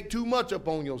 you take too much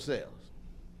upon yourselves.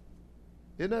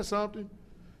 Isn't that something?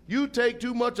 You take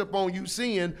too much upon you,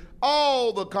 seeing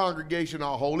all the congregation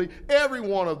are holy, every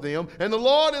one of them, and the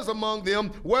Lord is among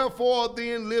them. Wherefore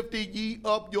then lift ye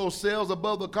up yourselves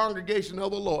above the congregation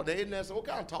of the Lord. Now, isn't that so? What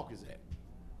kind of talk is that?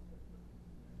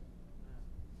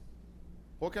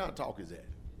 What kind of talk is that?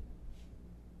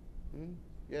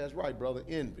 Yeah, that's right, brother.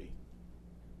 Envy.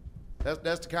 That's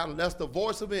the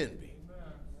voice of envy.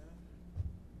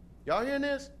 Y'all hearing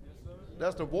this?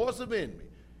 That's the voice of envy.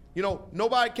 You know,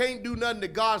 nobody can't do nothing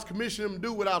that God's commissioned them to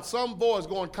do without some voice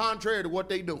going contrary to what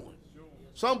they're doing.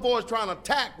 Some voice trying to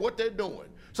attack what they're doing.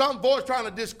 Some voice trying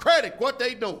to discredit what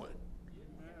they're doing.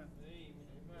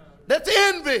 That's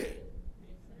envy.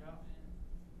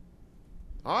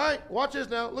 All right, watch this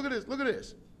now. Look at this. Look at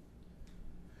this.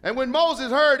 And when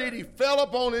Moses heard it, he fell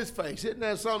upon his face. Isn't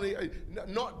that something?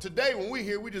 Not today, when we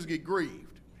hear, we just get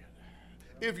grieved.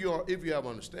 If you have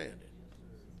understanding.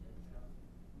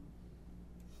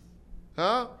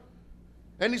 Huh?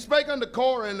 And he spake unto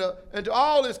Korah and to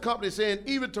all his company, saying,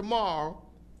 even tomorrow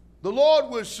the Lord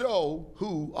will show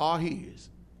who are his.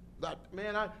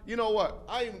 Man, you know what?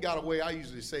 I even got a way I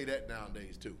usually say that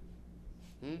nowadays too.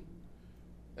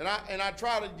 And I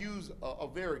try to use a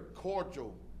very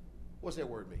cordial, what's that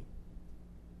word mean?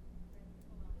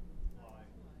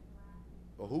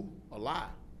 A who? A lie.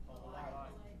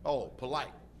 Oh,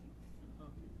 polite.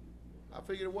 I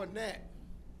figured it wasn't that.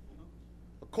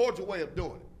 A cordial way of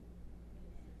doing it.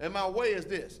 And my way is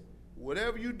this.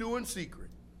 Whatever you do in secret,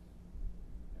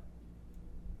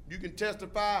 you can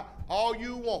testify all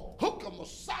you want. Hook a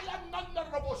Messiah, none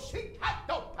of the sheep had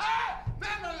to pay.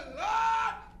 Man,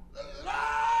 the Lord,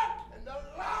 and the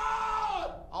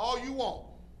Lord. All you want.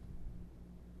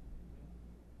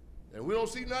 And we don't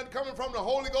see nothing coming from the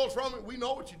Holy Ghost from it. We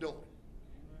know what you're doing.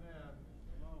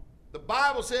 The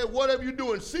Bible said, whatever you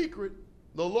do in secret,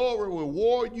 the Lord will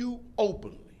reward you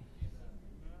openly.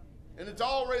 And it's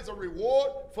always a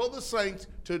reward for the saints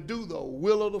to do the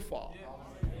will of the Father.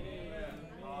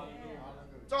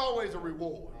 It's always a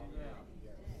reward.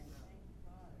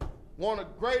 One of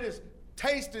the greatest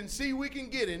taste and see we can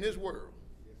get in this world.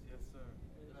 Yes, sir.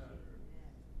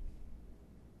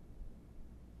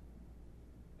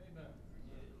 Amen.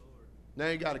 Now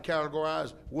you got to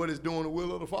categorize what is doing the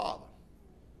will of the Father.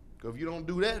 Because if you don't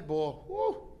do that, boy,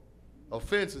 whoo,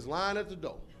 offense is lying at the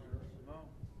door.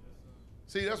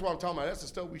 See, that's what I'm talking about. That's the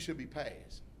stuff we should be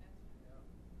past.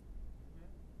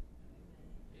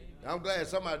 I'm glad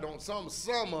some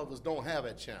of us don't have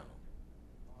that channel.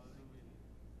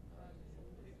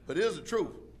 But it is the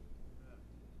truth.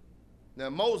 Now,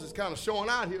 Moses kind of showing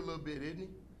out here a little bit, isn't he?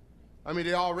 I mean,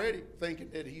 they're already thinking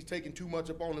that he's taking too much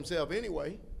upon himself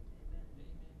anyway.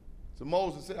 So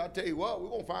Moses said, I tell you what, we're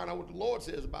going to find out what the Lord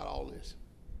says about all this.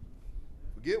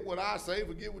 Forget what I say,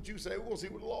 forget what you say. We're going to see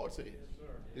what the Lord says.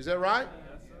 Is that right?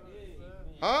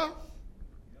 Huh?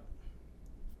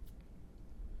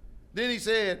 Then he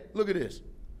said, look at this.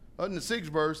 In the 6th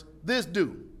verse, this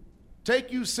do.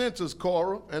 Take you censers,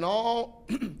 Korah, and all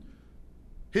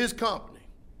his company,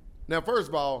 Now, first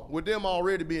of all, with them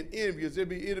already being envious, it'd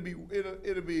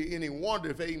be any wonder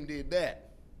if they even did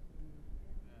that.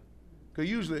 Because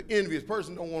usually an envious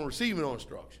person don't want to receive no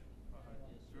instruction.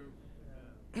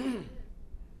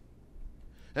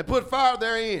 And put fire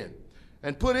therein,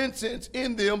 and put incense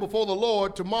in them before the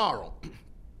Lord tomorrow.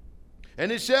 And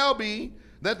it shall be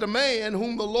that the man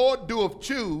whom the Lord doeth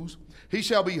choose, he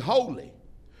shall be holy.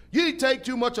 Ye take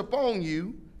too much upon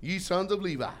you, ye sons of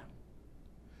Levi.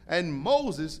 And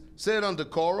Moses said unto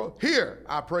Korah, Hear,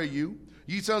 I pray you,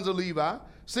 ye sons of Levi,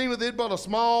 seemeth it but a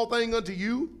small thing unto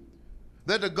you,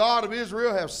 that the God of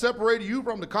Israel have separated you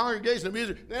from the congregation of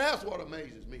Israel. Now that's what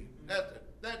amazes me.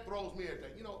 That throws me at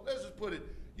that. You know, let's just put it,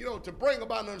 you know, to bring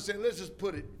about an understanding, let's just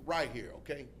put it right here,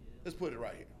 okay? Let's put it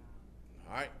right here.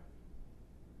 All right?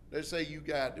 Let's say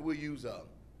we'll use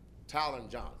Tyler and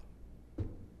Jonathan.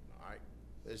 All right?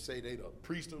 Let's say they're the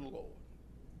priest of the Lord.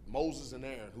 Moses and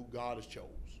Aaron, who God has chose.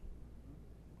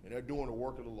 And they're doing the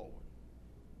work of the Lord.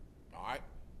 All right?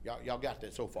 Y'all got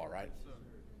that so far, right?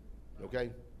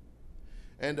 Okay?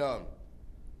 And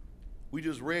we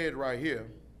just read right here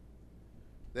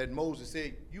that Moses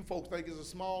said, you folks think it's a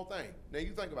small thing. Now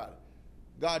you think about it.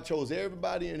 God chose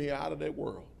everybody in here out of that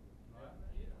world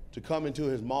to come into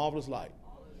his marvelous light.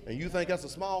 And you think that's a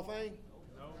small thing?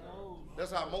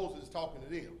 That's how Moses is talking to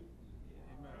them.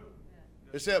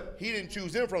 Except he didn't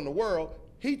choose them from the world.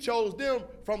 He chose them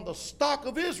from the stock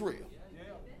of Israel.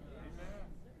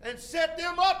 And set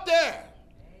them up there.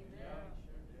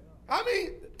 I mean,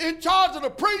 in charge of the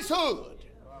priesthood.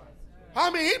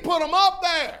 I mean, he put them up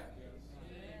there.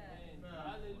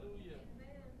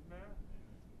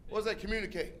 What's that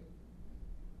communicating?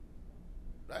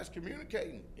 That's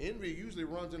communicating. Envy usually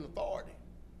runs in authority.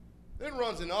 It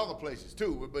runs in other places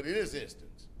too, but in this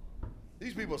instance,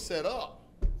 these people are set up.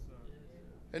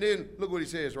 And then look what he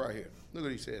says right here. Look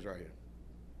what he says right here.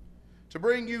 To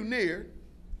bring you near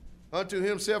unto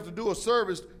himself to do a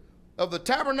service of the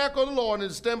tabernacle of the Lord, and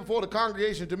to stand before the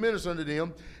congregation to minister unto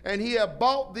them. And he hath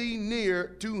brought thee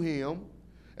near to him,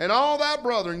 and all thy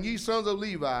brethren, ye sons of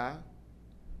Levi,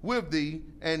 with thee,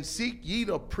 and seek ye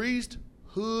the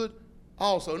priesthood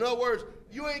also. In other words,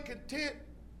 you ain't content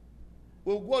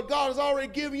with what God has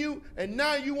already given you, and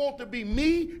now you want to be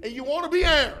me, and you want to be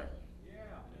Aaron.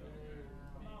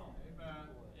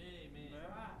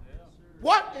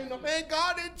 What in the man?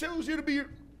 God didn't choose you to be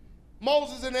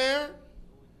Moses and Aaron.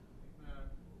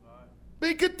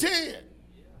 Be content.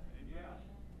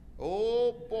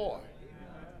 Oh boy.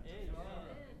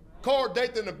 Korah,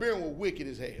 Dathan, and Abiram were wicked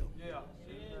as hell.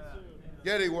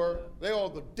 Yeah, they were. They are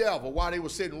the devil while they were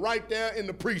sitting right there in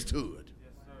the priesthood.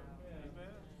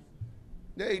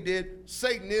 They did.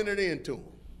 Satan entered into them.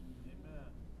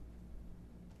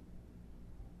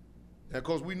 And of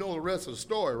course, we know the rest of the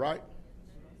story, right?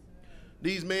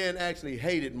 These men actually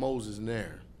hated Moses and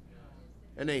Aaron.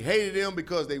 And they hated them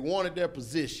because they wanted their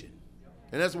position.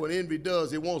 And that's what envy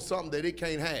does. It wants something that it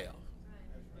can't have.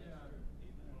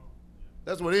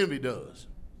 That's what envy does.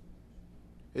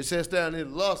 It sits down and it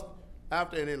lusts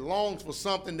after and it longs for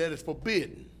something that is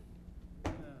forbidden.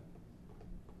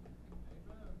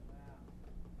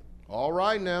 All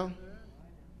right now.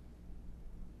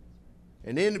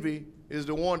 And envy is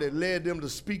the one that led them to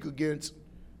speak against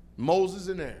Moses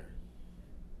and Aaron.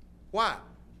 Why?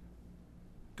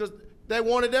 Because they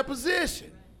wanted their position.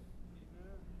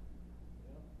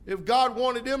 If God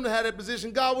wanted them to have that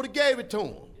position, God would have gave it to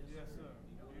them.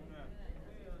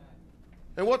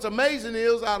 And what's amazing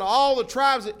is, out of all the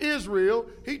tribes of Israel,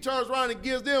 he turns around and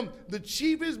gives them the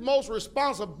chiefest, most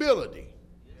responsibility.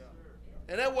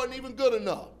 And that wasn't even good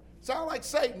enough. Sounds like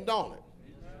Satan, don't it?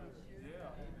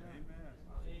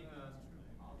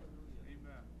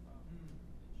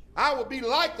 I would be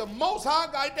like the Most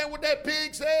High. Ain't that what that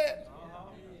pig said?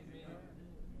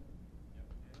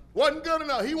 Wasn't good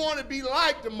enough. He wanted to be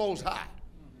like the Most High.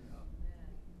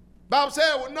 Bible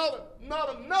said,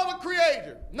 not another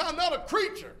creator, not another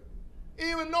creature,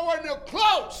 even nowhere near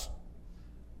close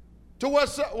to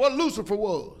what Lucifer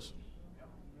was.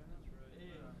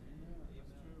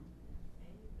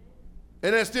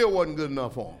 And that still wasn't good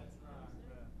enough for him.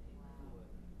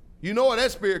 You know where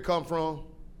that spirit come from?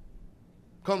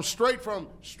 Comes straight from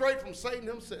Satan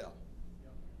himself.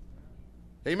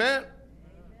 Amen?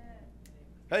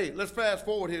 Hey, let's fast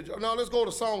forward here. Now let's go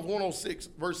to Psalms 106,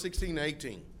 verse 16 to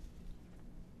 18.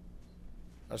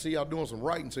 I see y'all doing some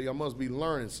writing, so y'all must be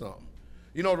learning something.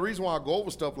 You know, the reason why I go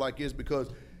over stuff like this because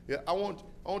I want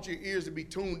your ears to be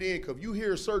tuned in, because if you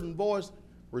hear a certain voice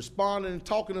responding and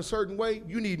talking a certain way,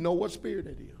 you need to know what spirit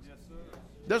it is. Yes, sir.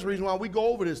 That's the reason why we go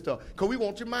over this stuff, because we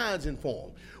want your minds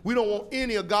informed. We don't want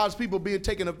any of God's people being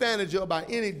taken advantage of by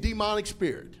any demonic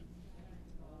spirit.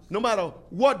 No matter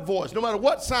what voice, no matter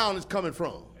what sound is coming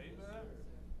from.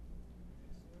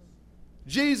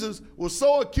 Jesus was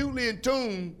so acutely in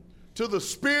tune to the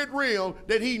spirit realm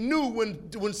that he knew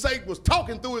when Satan was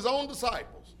talking through his own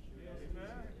disciples.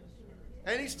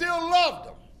 And he still loved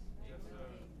them.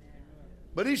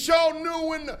 But he sure knew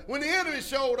when the enemy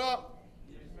showed up.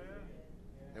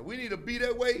 And we need to be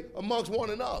that way amongst one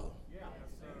another.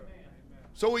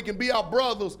 So we can be our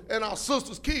brothers and our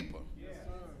sisters' keeper.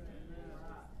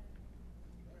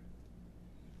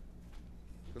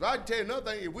 Because I can tell you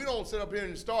another thing, if we don't sit up here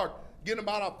and start getting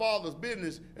about our Father's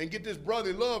business and get this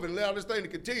brotherly love and allow this thing to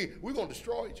continue, we're going to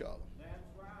destroy each other.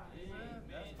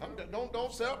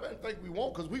 Don't sit up and think we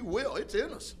won't, because we will. It's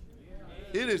in us.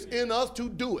 It is in us to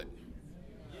do it.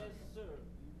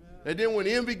 And then when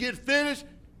envy gets finished,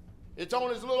 it's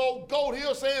on his little old goat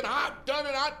hill saying, I've done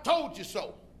it, I told you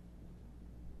so.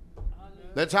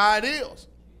 That's how it is.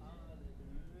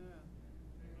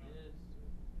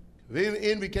 If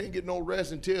envy can't get no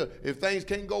rest until, if things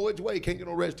can't go its way, can't get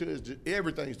no rest until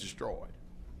everything's destroyed.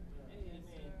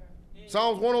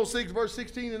 Psalms 106, verse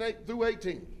 16 and 8 through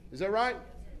 18. Is that right?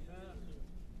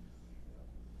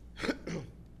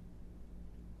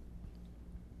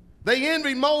 They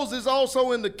envied Moses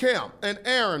also in the camp, and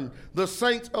Aaron, the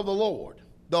saints of the Lord.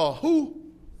 The who?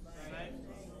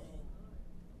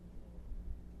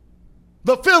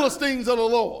 The Philistines of the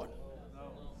Lord.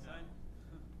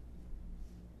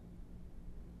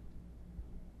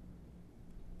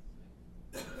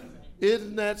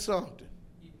 Isn't that something?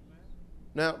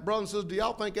 Now, brothers and sisters, do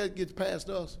y'all think that gets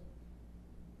past us?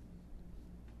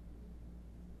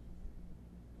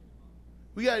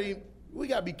 We got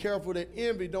to be careful that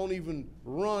envy don't even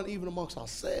run even amongst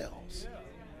ourselves.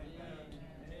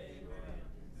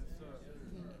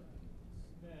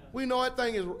 We know that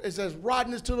thing is as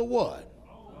rottenness to the what?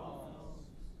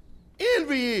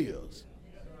 Envy is.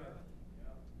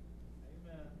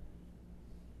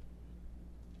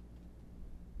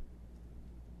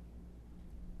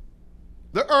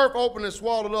 The earth opened and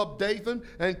swallowed up Dathan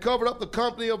and covered up the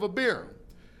company of Abiram.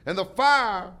 And a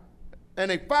fire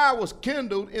was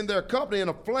kindled in their company, and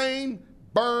a flame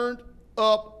burned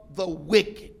up the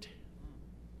wicked.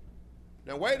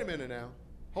 Now wait a minute now.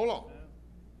 Hold on.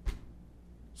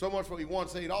 So much for he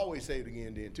once saved, always saved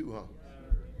again then too, huh?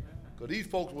 Because these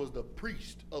folks was the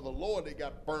priest of the Lord that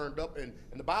got burned up, and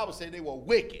the Bible said they were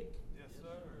wicked.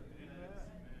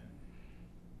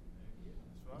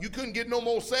 You couldn't get no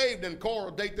more saved than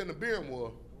Korah, Dathan, and Abiram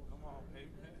were.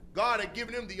 God had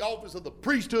given him the office of the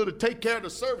priesthood to take care of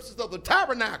the services of the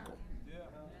tabernacle.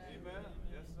 Amen.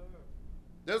 Yes, sir.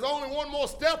 There's only one more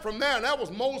step from there, and that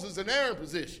was Moses and Aaron's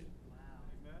position.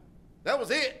 Wow. That was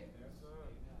it. Yes, sir.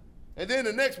 And then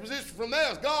the next position from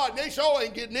there is God, and they sure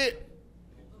ain't getting it.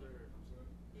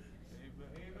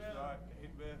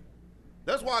 Amen.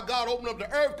 That's why God opened up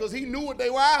the earth, because he knew what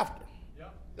they were after.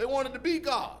 Yep. They wanted to be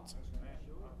gods.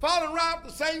 Following right up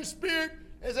the same spirit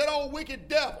as that old wicked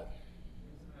devil.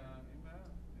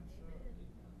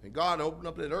 And God opened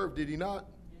up that earth, did he not?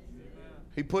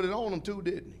 He put it on them too,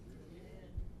 didn't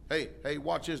he? Hey,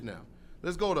 watch this now.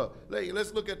 Let's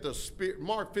look at the spirit,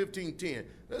 Mark 15:10.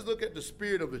 Let's look at the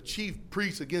spirit of the chief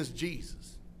priest against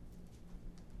Jesus.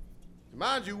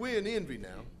 Mind you, we're in envy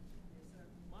now.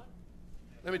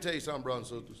 Let me tell you something,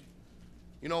 brothers and sisters.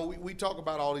 You know, we talk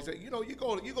about all these things. You know, you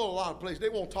go to a lot of places, they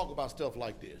won't talk about stuff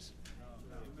like this.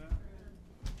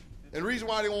 And the reason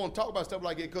why they won't talk about stuff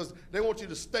like it, because they want you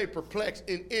to stay perplexed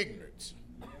in ignorance.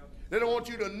 They don't want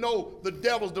you to know the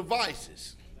devil's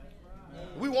devices.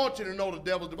 We want you to know the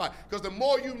devil's device. Because the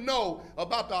more you know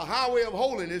about the highway of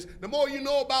holiness, the more you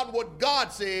know about what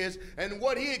God says and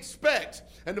what he expects,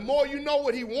 and the more you know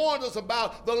what he warns us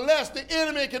about, the less the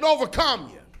enemy can overcome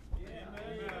you.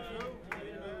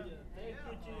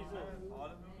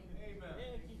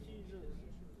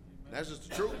 That's just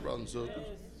the truth, brothers and sisters.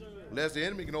 Unless the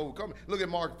enemy can overcome it. Look at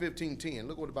Mark 15:10.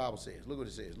 Look what the Bible says. Look what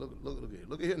it says.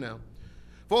 Look at here now.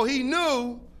 For he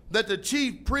knew that the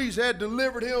chief priests had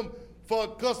delivered him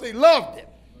because they loved him.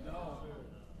 No.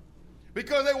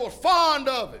 Because they were fond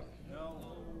of him. No.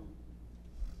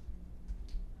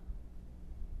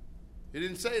 He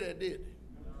didn't say that, did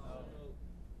he? No.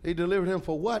 He delivered him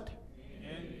for what?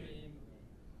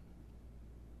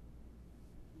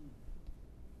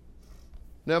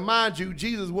 Now, mind you,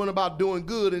 Jesus went about doing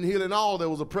good and healing all that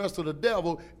was oppressed of the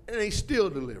devil, and he still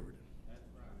delivered him.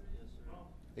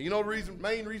 And you know the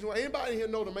main reason why? Anybody here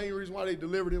know the main reason why they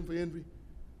delivered him for envy?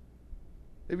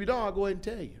 If you don't, I'll go ahead and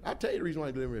tell you. I'll tell you the reason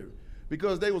why they delivered him.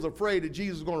 Because they was afraid that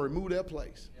Jesus was going to remove their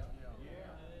place.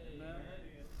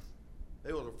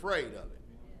 They was afraid of it.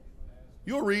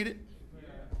 You'll read it.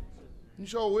 You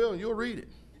sure will, and you'll read it.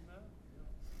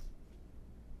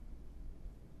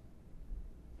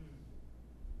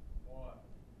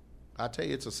 I tell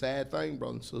you, it's a sad thing,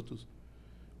 brothers and sisters.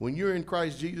 When you're in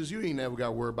Christ Jesus, you ain't never got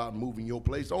to worry about moving your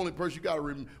place. The only person you got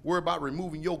to worry about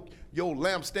removing your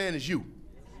lampstand is you.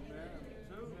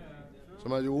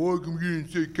 Somebody say, well, come get and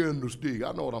say candlestick.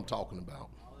 I know what I'm talking about.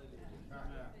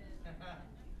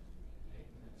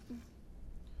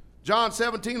 John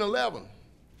 17:11.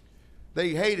 They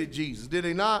hated Jesus, did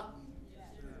they not?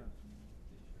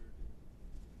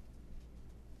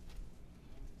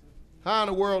 How in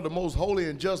the world the most holy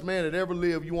and just man that ever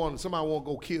lived, somebody want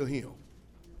to go kill him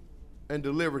and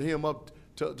delivered him up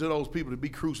to those people to be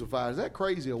crucified? Is that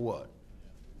crazy or what?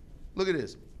 Look at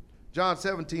this. John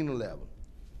 17:11.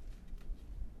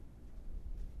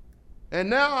 And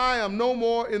now I am no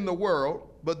more in the world,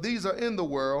 but these are in the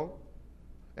world,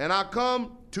 and I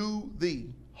come to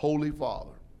thee, Holy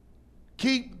Father.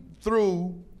 Keep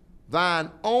through thine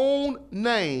own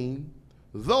name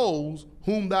those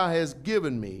whom thou hast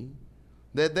given me,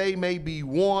 that they may be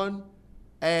one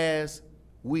as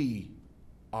we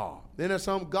are. Then there's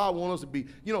something God wants us to be.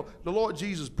 You know, the Lord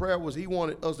Jesus' prayer was he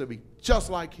wanted us to be just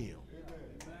like him.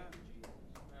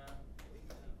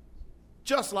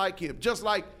 Just like him. Just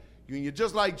like when you're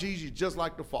just like Jesus, you're just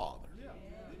like the Father.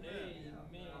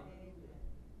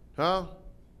 Huh?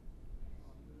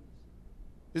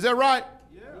 Is that right?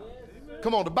 Yeah.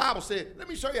 Come on, the Bible said, let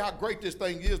me show you how great this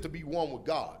thing is to be one with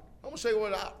God. I'm going to show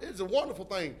you it's a wonderful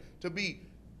thing to be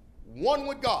one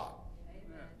with God.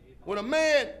 Amen. When a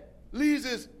man leaves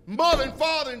his mother and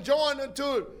father and joins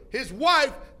unto his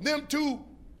wife, them two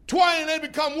twain, they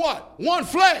become what? One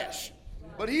flesh.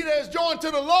 But he that is joined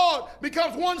to the Lord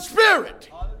becomes one spirit.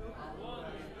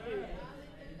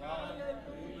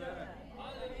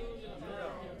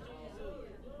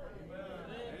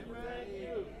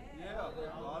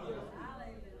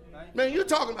 Man, you're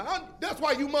talking about, that's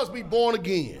why you must be born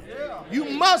again. You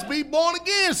must be born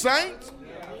again, saints.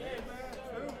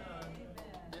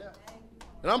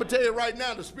 And I'm going to tell you right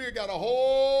now, the Spirit got a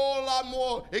whole lot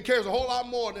more, it carries a whole lot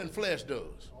more than flesh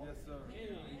does. Yes, sir.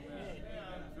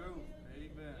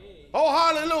 Amen. Oh,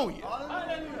 hallelujah.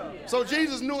 Hallelujah. So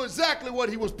Jesus knew exactly what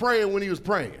he was praying when he was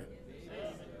praying.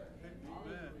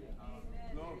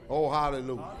 Oh,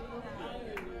 hallelujah.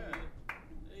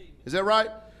 Is that right?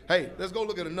 Hey, let's go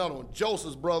look at another one.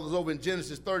 Joseph's brothers over in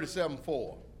Genesis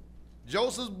 37:4.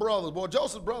 Joseph's brothers. Boy,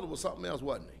 Joseph's brother was something else,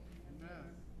 wasn't he?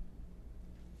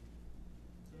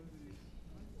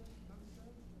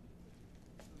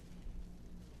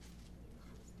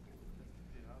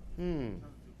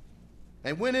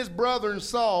 And when his brethren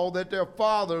saw that their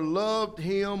father loved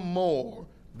him more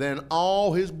than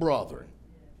all his brethren.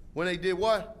 When they did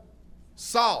what?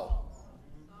 Saw.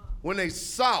 When they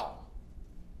saw.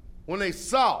 When they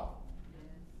saw.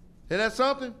 Isn't that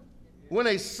something? When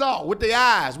they saw, with the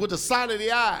eyes, with the sight of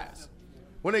the eyes.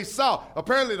 When they saw,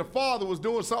 apparently the father was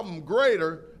doing something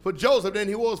greater for Joseph than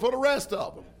he was for the rest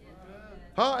of them.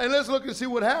 Huh? And let's look and see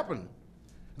what happened.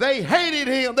 They hated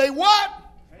him. They what?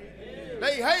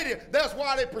 They hated him. That's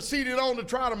why they proceeded on to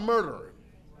try to murder him.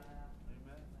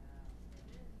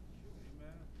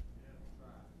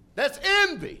 That's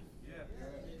envy.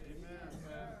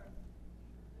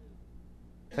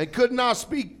 They could not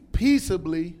speak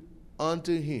peaceably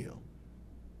unto him.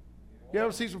 You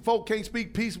ever see some folk can't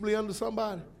speak peaceably unto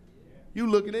somebody? You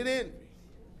looking at envy.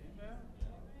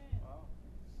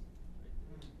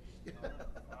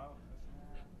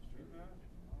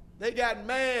 They got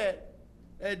mad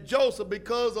at Joseph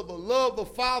because of the love the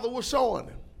father was showing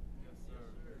him.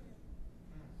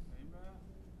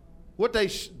 What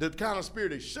the kind of spirit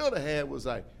they should have had was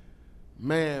like,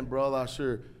 man, brother,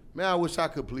 I wish I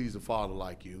could please a father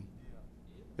like you.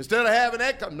 Instead of having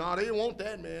that come, no, they didn't want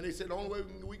that, man. They said the only way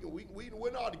we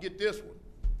went out to get this one,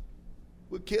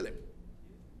 we'll kill him.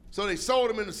 So they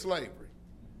sold him into slavery.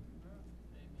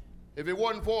 If it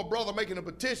wasn't for a brother making a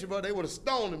petition for it, they would have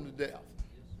stoned him to death.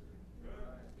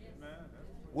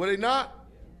 Would they not?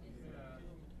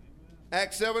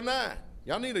 Acts 7:9.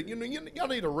 Y'all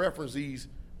need to reference these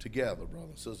together, brothers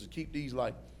and sisters. Keep these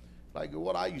like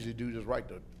what I usually do, just write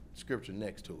the scripture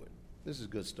next to it. This is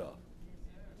good stuff.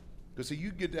 Because see,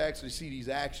 you get to actually see these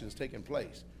actions taking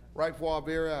place right before our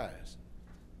very eyes.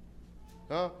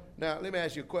 Huh? Now, let me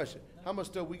ask you a question. How much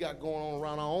stuff we got going on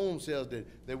around our own selves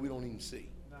that we don't even see?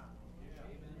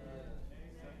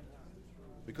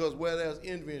 Because where there's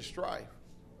envy and strife,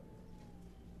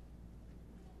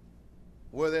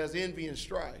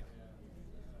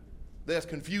 there's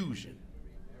confusion.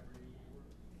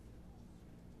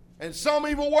 And some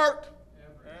evil work,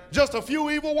 just a few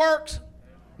evil works.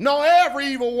 No, every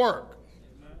evil work.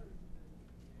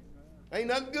 Ain't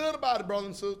nothing good about it, brothers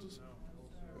and sisters.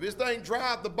 this thing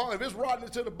drives the bone, if it's rotten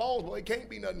into the bones, well, it can't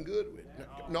be nothing good with it.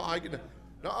 No, I can.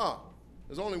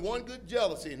 There's only one good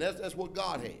jealousy, and that's what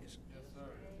God has. Yes, sir.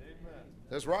 Amen.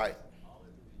 That's right.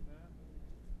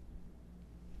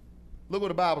 Look what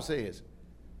the Bible says.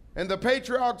 And the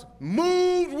patriarchs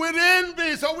moved with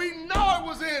envy, so we know it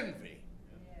was envy.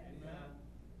 Amen.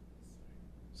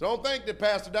 So don't think that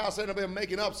Pastor Dow said up there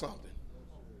making up something.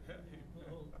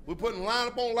 We're putting line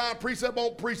upon line, precept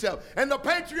on precept. And the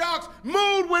patriarchs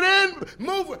moved with envy.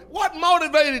 What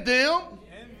motivated them?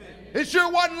 Envy. It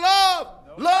sure wasn't love.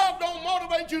 Love don't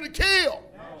motivate you to kill.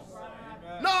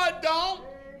 Amen. No, it don't.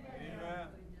 Amen.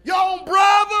 Your own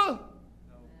brother,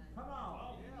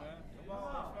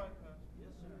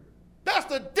 that's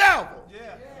the devil.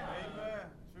 Yeah. Amen.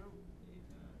 True.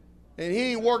 And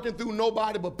he ain't working through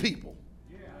nobody but people.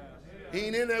 He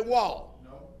ain't in that wall.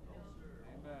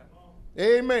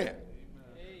 Amen. Amen.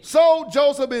 So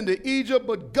Joseph into Egypt,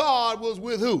 but God was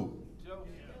with who?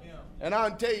 And I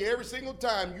can tell you, every single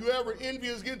time you ever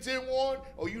envious against anyone,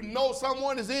 or you know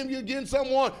someone is envious against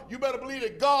someone, you better believe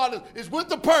that God is with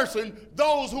the person,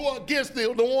 those who are against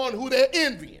them, the one who they're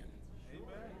envying. Amen.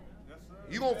 Yes, sir.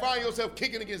 You're going to find yourself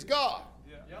kicking against God.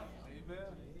 Yeah. Amen.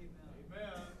 Amen.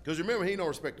 Because remember, he don't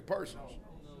respect the persons.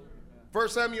 1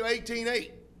 Samuel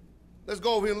 18:8. Let's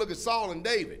go over here and look at Saul and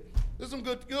David. There's some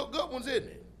good ones, isn't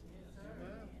it?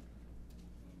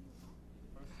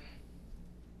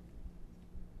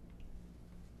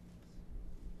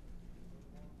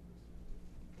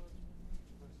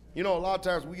 You know, a lot of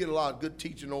times we get a lot of good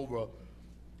teaching over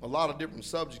a lot of different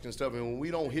subjects and stuff, and when we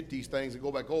don't hit these things and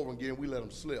go back over again, we let them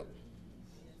slip.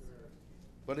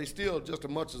 But they still just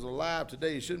as much as alive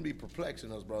today. It shouldn't be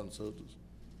perplexing us, brothers and sisters.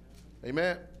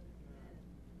 Amen?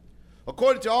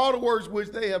 According to all the works which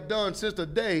they have done since the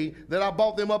day that I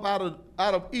brought them up out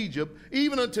of Egypt,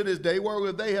 even unto this day,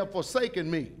 wherewith they have forsaken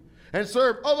me, and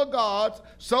served other gods,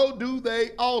 so do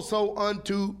they also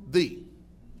unto thee.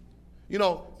 You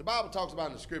know, the Bible talks about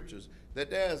in the scriptures that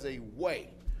there's a way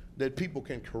that people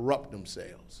can corrupt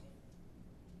themselves.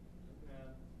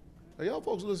 Are y'all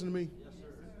folks listening to me? Yes, sir.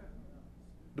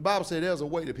 The Bible says there's a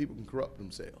way that people can corrupt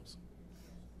themselves.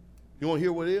 You want to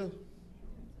hear what it is?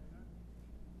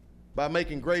 By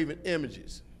making graven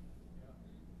images,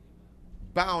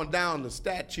 bowing down to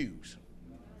statues,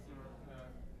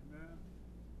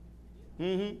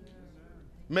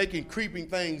 making creeping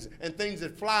things and things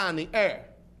that fly in the air.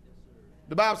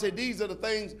 The Bible said these are the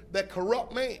things that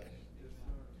corrupt man.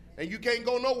 And you can't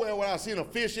go nowhere without seeing a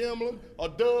fish emblem, a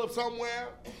dove somewhere,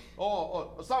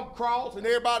 or some cross, and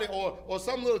everybody, or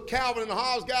some little Calvin in the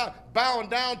house guy bowing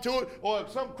down to it, or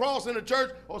some cross in the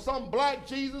church, or some black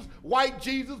Jesus, white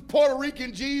Jesus, Puerto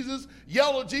Rican Jesus,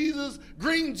 yellow Jesus,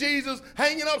 green Jesus,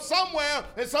 hanging up somewhere,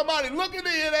 and somebody looking at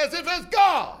it as if it's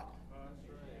God.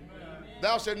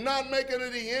 Thou shalt not make unto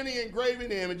thee any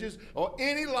engraven images, or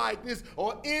any likeness,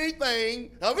 or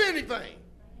anything of anything.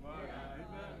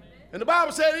 And the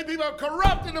Bible said these people are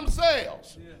corrupting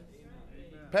themselves. Yeah.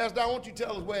 Pastor Don, won't you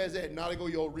tell us where it's at? Now they go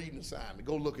your reading assignment.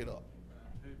 Go look it up.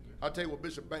 I'll tell you what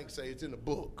Bishop Banks say. It's in the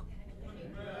book.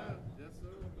 Yes,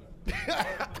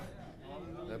 sir.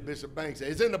 That Bishop Banks say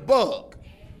it's in the book.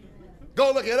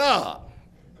 Go look it up.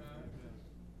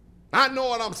 I know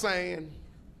what I'm saying.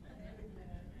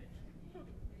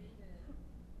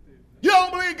 You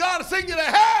don't believe God will send you to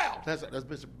hell. That's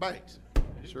Bishop Banks.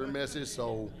 Sure mess his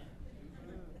soul.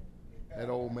 That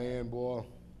old man, boy.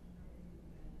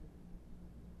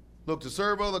 Look, to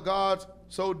serve other gods,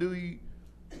 so do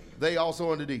they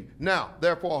also unto thee. Now,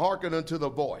 therefore, hearken unto the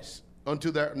voice.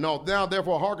 Now,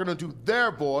 therefore, hearken unto their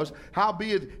voice,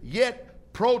 howbeit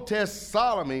yet protest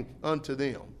solemnly unto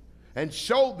them, and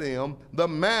show them the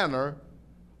manner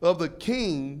of the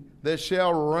king that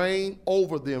shall reign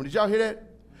over them. Did y'all hear that?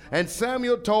 And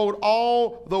Samuel told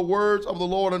all the words of the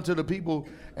Lord unto the people,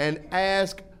 and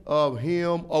asked of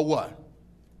him a what?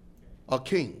 A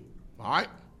king. All right?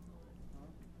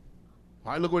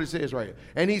 All right, look what it says right here.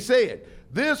 And he said,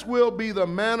 this will be the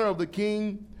manner of the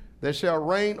king that shall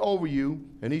reign over you,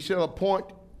 and he shall appoint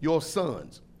your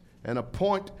sons, and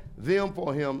appoint them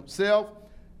for himself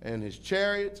and his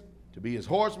chariots to be his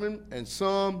horsemen, and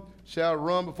some shall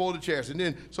run before the chariots. And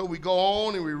then, so we go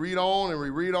on, and we read on, and we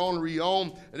read on, and read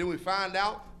on, and then we find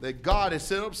out that God has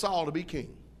set up Saul to be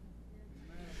king.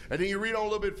 And then you read on a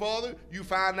little bit further, you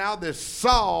find out that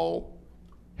Saul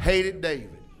hated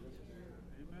David.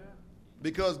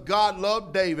 Because God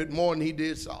loved David more than he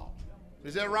did Saul.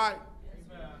 Is that right?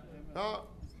 Huh?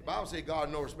 The Bible says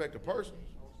God no respect of persons.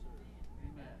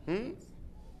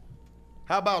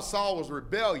 How about Saul was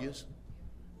rebellious,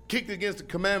 kicked against the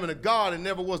commandment of God, and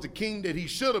never was the king that he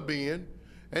should have been,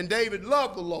 and David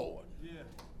loved the Lord.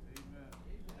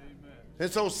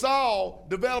 And so Saul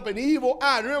developed an evil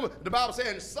eye. Remember, the Bible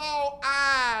saying Saul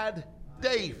eyed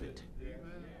David.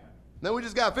 Now we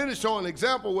just got finished showing an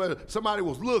example where somebody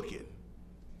was looking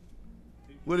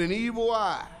with an evil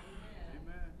eye.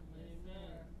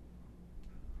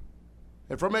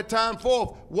 And from that time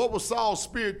forth, what was Saul's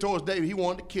spirit towards David? He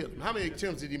wanted to kill him. How many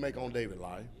attempts did he make on David's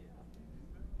life?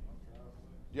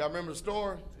 Y'all remember the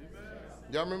story?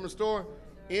 Y'all remember the story?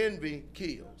 Envy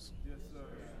kills. Yes, sir.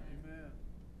 Amen.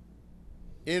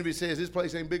 Envy says this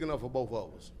place ain't big enough for both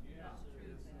of us.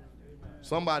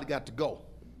 Somebody got to go.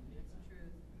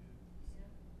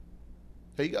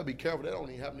 Hey, you got to be careful. That don't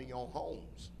even happen in your own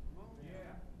homes.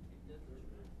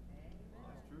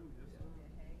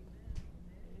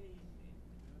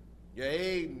 Yeah,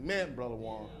 amen, Brother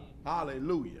Juan.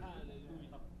 Hallelujah.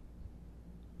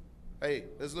 Hey,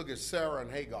 let's look at Sarah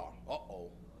and Hagar. Uh-oh.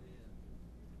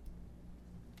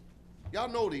 Y'all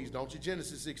know these, don't you?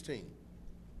 Genesis 16.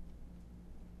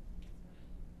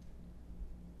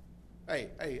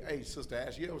 Hey, Sister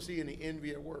Ash, you ever see any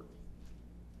envy at work?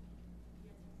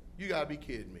 You got to be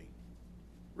kidding me.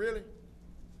 Really?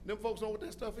 Them folks know what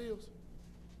that stuff is?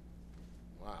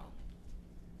 Wow.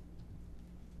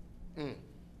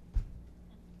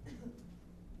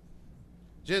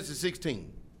 Genesis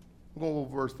 16. We're going to go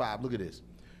to verse 5. Look at this.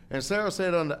 And Sarah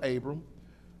said unto Abram,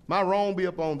 my wrong be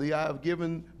upon thee. I have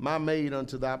given my maid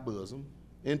unto thy bosom,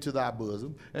 into thy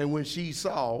bosom. And when she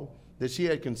saw that she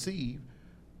had conceived,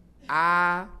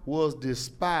 I was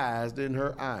despised in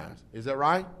her eyes. Is that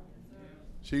right?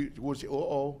 You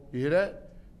hear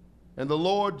that? And the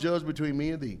Lord judged between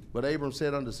me and thee. But Abram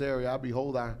said unto Sarah,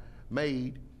 behold, thy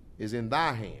maid is in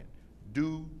thy hand.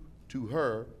 Do to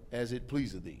her as it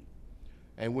pleaseth thee.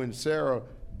 And when Sarah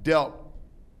dealt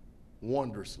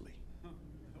wondrously,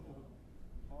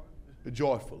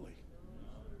 joyfully,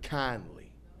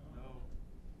 kindly,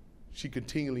 she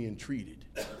continually entreated.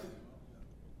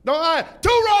 No,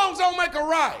 two wrongs don't make a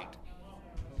right.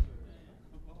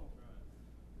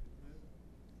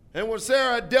 And when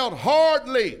Sarah dealt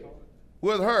hardly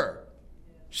with her,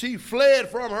 she fled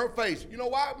from her face. You know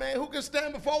why, man? Who can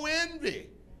stand before envy?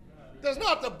 Does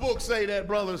not the book say that,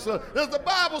 brother and sister? Does the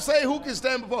Bible say who can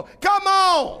stand before? Come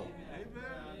on.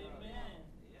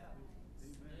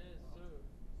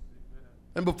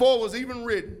 And before it was even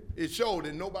written, it showed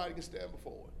that nobody can stand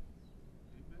before it.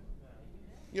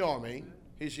 You know what I mean?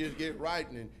 He should get right,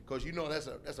 because you know that's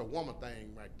a woman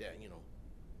thing right there. You know,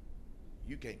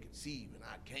 you can't conceive and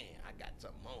I can. I got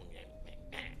something on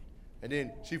you. And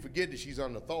then she forget that she's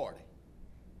under authority.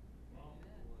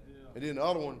 And then the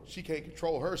other one, she can't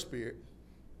control her spirit.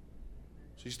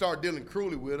 She started dealing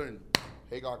cruelly with her, and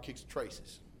Hagar kicks the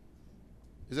traces.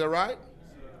 Is that right?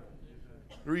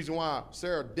 The reason why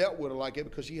Sarah dealt with her like that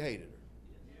because she hated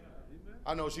her.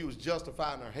 I know she was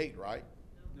justifying her hate, right?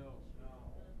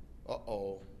 No.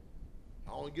 Uh-oh.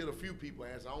 I only get a few people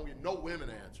answer. I don't get no women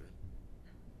answering.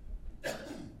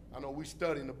 I know we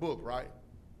studying the book, right?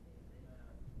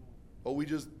 But we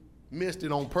just missed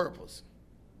it on purpose.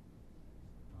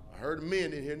 I heard the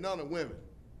men in here, none of women.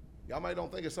 Y'all might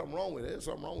don't think there's something wrong with it. There's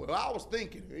something wrong with it. I was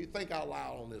thinking. You think out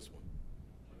loud on this one.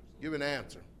 Give an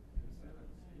answer.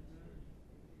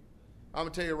 I'm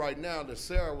going to tell you right now that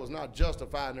Sarah was not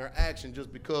justifying her action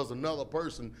just because another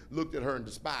person looked at her and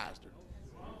despised her.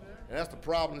 And that's the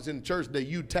problem that's in the church today.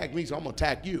 You attack me, so I'm going to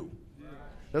attack you.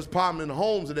 That's the problem in the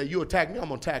homes today. You attack me, I'm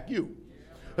going to attack you.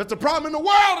 That's the problem in the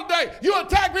world today. You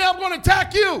attack me, I'm going to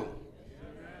attack you.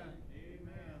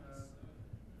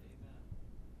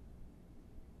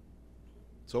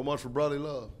 So much for brotherly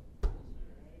love.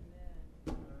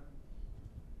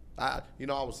 I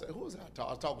was saying, who was I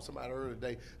talking to somebody earlier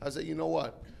today. I said, you know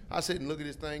what? I sit and look at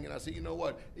this thing, and I said, you know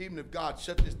what? Even if God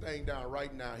shut this thing down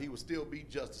right now, he would still be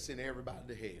just to send everybody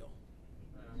to hell.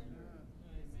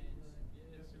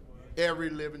 Every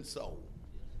living soul.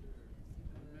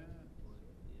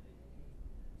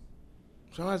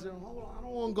 So I said, hold on, I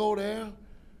don't want to go there.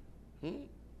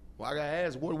 Well, I got to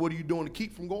ask, what are you doing to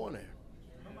keep from going there?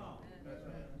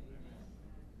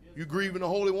 You grieving the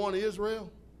Holy One of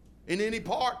Israel in any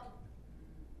part?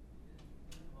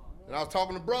 And I was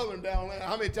talking to brother down there.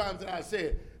 How many times did I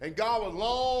say, and God was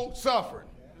long suffering?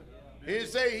 He didn't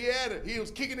say he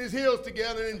was kicking his heels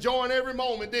together and enjoying every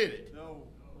moment, did it? No.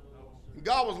 And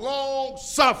God was long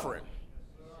suffering.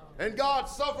 And God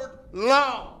suffered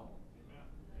long.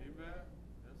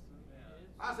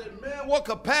 I said, man, what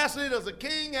capacity does a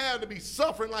king have to be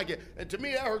suffering like it? And to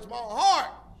me, that hurts my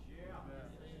heart.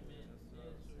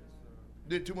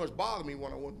 Didn't too much bother me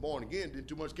when I wasn't born again. Didn't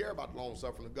too much care about the long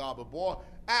suffering of God. But boy,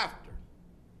 after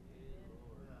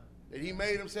that he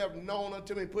made himself known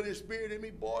unto me, put his spirit in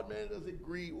me, boy, man, does it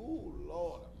grieve. Ooh,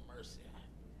 Lord of mercy.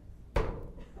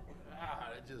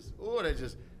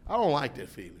 I don't like that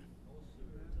feeling.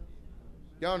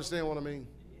 Y'all understand what I mean?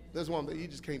 That's one thing you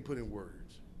just can't put in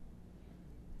words.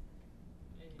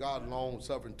 God long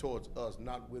suffering towards us,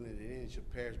 not willing that any should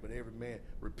perish, but every man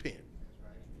repent.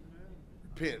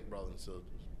 Repent, brothers and sisters.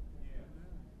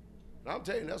 And I'm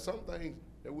telling you, there's some things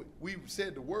that we've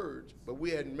said the words, but we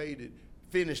hadn't made it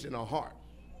finished in our heart.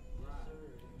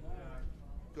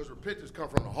 Because repentance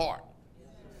comes from the heart.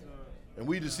 And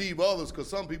we deceive others because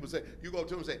some people say, you go to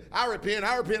them and say, I repent.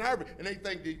 And they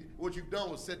think that what you've done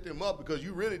was set them up because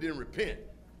you really didn't repent.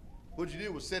 What you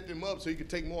did was set them up so you could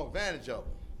take more advantage of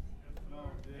them.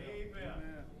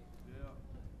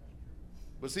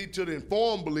 But see, to the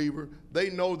informed believer,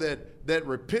 they know that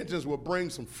repentance will bring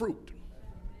some fruit.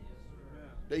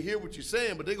 They hear what you're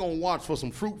saying, but they're going to watch for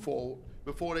some fruit for it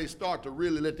before they start to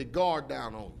really let the guard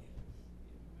down on you.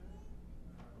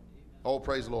 Oh,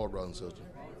 praise the Lord, brothers and sisters.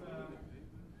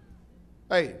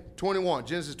 Hey, 21,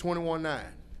 Genesis 21:9.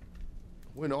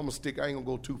 Well, no, I ain't going to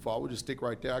go too far. We'll just stick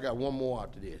right there. I got one more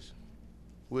after this.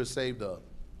 We'll save the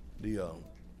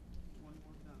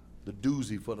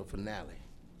doozy for the finale.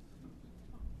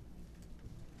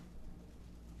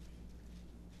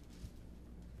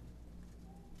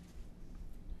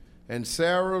 And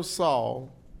Sarah saw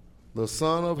the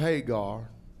son of Hagar,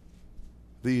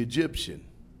 the Egyptian,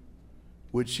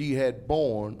 which she had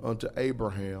borne unto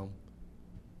Abraham,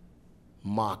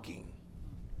 mocking.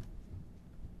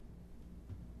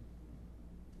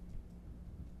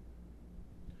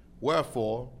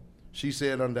 Wherefore she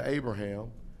said unto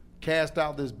Abraham, cast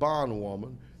out this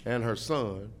bondwoman and her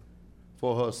son,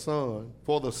 for the son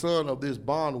of this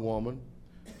bondwoman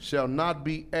shall not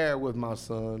be heir with my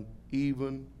son,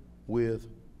 even with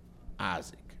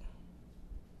Isaac.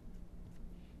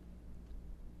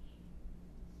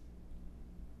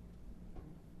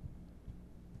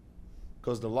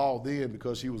 Because the law then,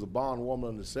 because she was a bondwoman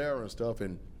under Sarah and stuff,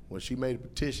 and when she made a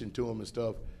petition to him and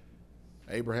stuff,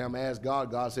 Abraham asked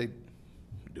God, God said,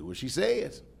 do what she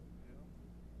says.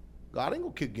 God ain't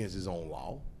going to kick against his own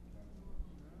law.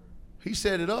 He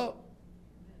set it up.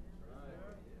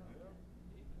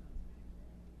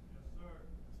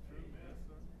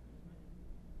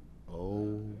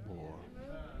 Oh, boy.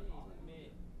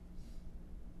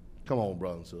 Come on,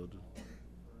 brothers and sisters.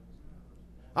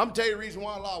 I'm going to tell you the reason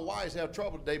why a lot of wives have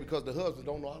trouble today, because the husbands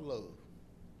don't know how to love.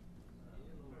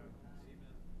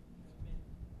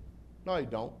 No, they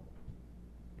don't.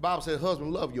 The Bible says,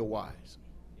 husband, love your wives.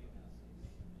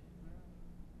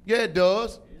 Yeah, it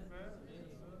does.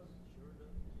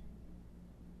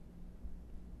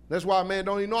 That's why a man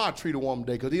don't even know how to treat a woman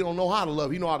today, because he don't know how to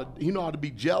love. He know how to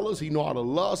be jealous. He know how to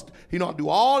lust. He know how to do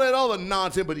all that other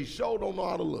nonsense, but he sure don't know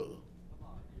how to love.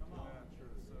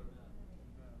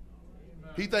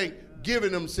 He think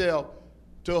giving himself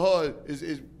to her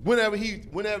is whenever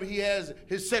he has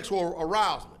his sexual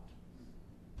arousement.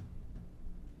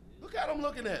 Look at him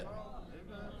looking at him.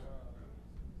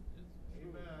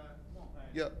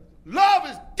 Yeah, love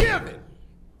is giving.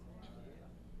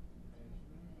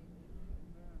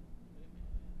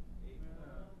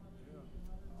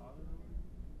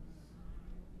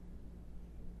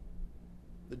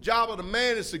 The job of the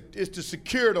man is to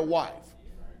secure the wife.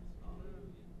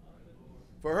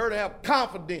 For her to have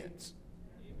confidence.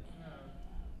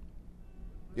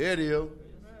 Yeah, it is.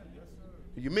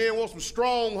 If your men want some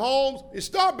strong homes, then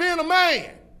start being a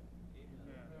man.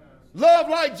 Love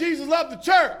like Jesus loved the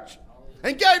church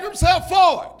and gave himself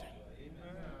for it.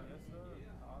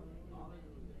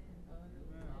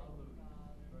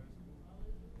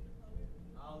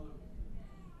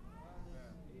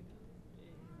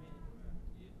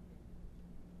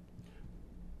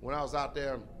 When I was out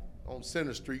there on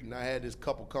Center Street and I had this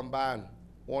couple come by and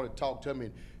wanted to talk to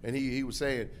me, and he was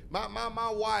saying, my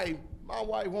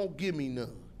wife won't give me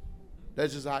none.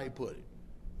 That's just how he put it.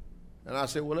 And I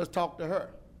said, well, let's talk to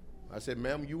her. I said,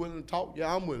 ma'am, you willing to talk?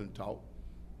 Yeah, I'm willing to talk.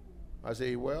 I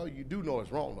said, well, you do know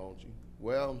it's wrong, don't you?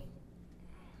 Well,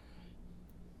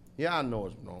 yeah, I know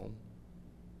it's wrong.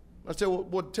 I said,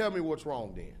 well, tell me what's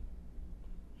wrong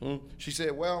then. She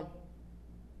said, well,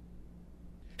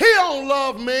 he don't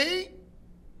love me.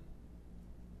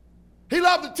 He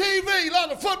loved the TV, he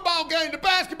loved the football game, the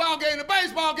basketball game, the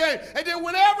baseball game. And then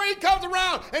whenever he comes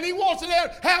around and he wants to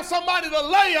have somebody to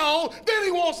lay on, then he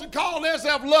wants to call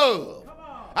himself love.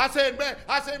 I said,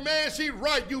 man, she's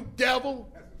right, you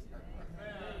devil.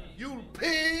 You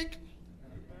pig.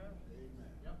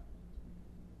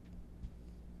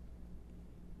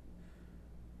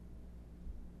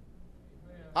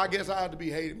 I guess I have to be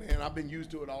hated, man. I've been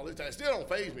used to it all this time. It still don't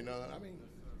faze me none. I mean,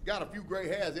 got a few gray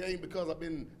hairs. It ain't because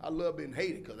I love being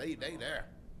hated, because they there.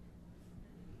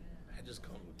 That just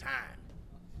comes with time.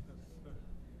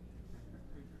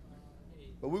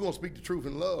 But we're going to speak the truth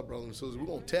in love, brothers and sisters. We're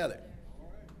going to tell it.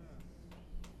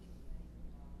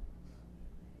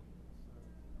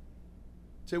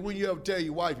 Say, when you ever tell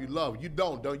your wife you love her, you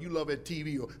don't you? You love that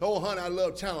TV. Or, oh, honey, I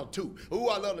love Channel 2. Oh,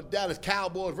 I love the Dallas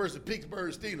Cowboys versus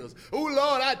Pittsburgh Steelers. Oh,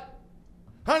 Lord,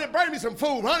 honey, bring me some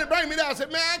food. Honey, bring me that. I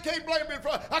said, man, I can't blame me.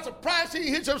 I'm surprised she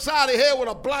hit you upside the head with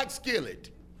a black skillet.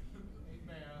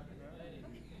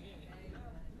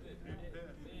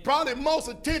 Probably most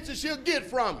attention she'll get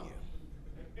from you.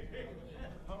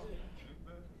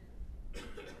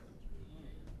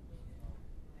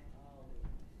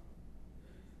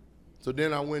 So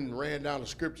then I went and ran down the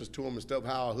scriptures to him and stuff,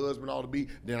 how a husband ought to be.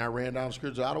 Then I ran down the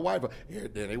scriptures how the wife.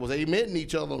 Then they was amen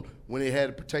each other when it had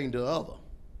to pertain to the other.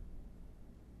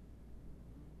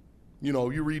 You know,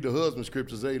 you read the husband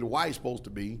scriptures, say the wife's supposed to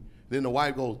be. Then the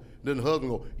wife goes, then the husband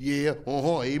goes, yeah,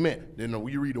 amen. Then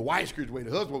you read the wife scripture, way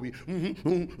the husband will be,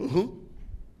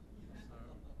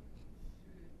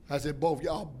 I said, both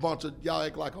y'all y'all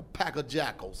act like a pack of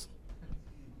jackals.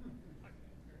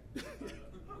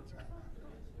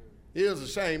 It is a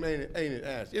shame, ain't it,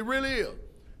 Ash? It really is.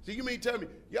 So you mean tell me,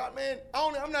 y'all, man,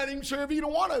 I'm not even sure if either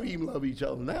one of you even love each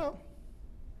other now.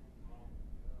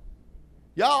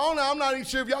 Y'all, I'm not even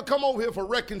sure if y'all come over here for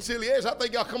reconciliation. I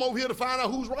think y'all come over here to find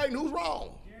out who's right and who's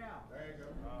wrong. Yeah. There you go.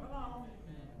 Come on.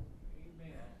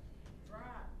 Amen. Right.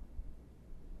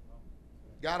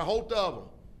 Got a hold of them.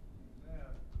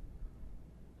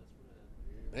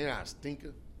 They not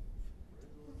stinker.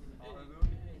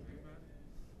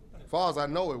 As far as I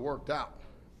know, it worked out.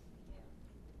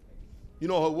 You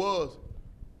know who it was?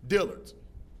 Dillard's.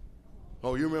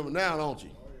 Oh, you remember now, don't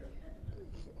you?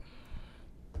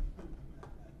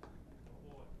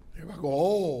 Everybody go,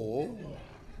 oh.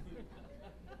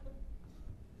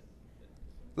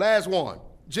 Last one,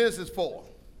 Genesis 4.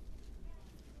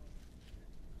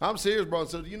 I'm serious, brother.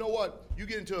 So you know what? You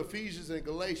get into Ephesians and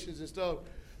Galatians and stuff,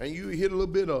 and you hit a little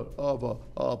bit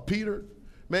of Peter.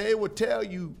 Man, it would tell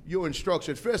you your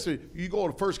instruction, especially you go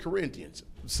to 1 Corinthians,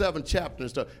 7th chapter and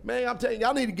stuff. Man, I'm telling you,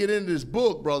 y'all need to get into this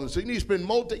book, brother. So you need to spend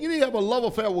more time. You need to have a love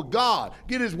affair with God.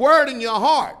 Get his word in your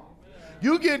heart.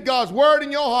 You get God's word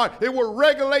in your heart, it will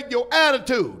regulate your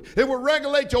attitude. It will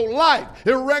regulate your life.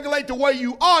 It will regulate the way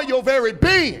you are, your very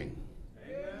being.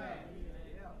 Amen.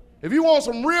 If you want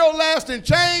some real lasting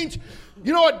change,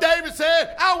 you know what David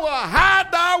said? I will hide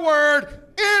thy word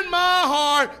in my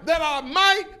heart that I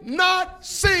might not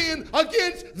sin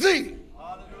against thee.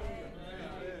 Hallelujah.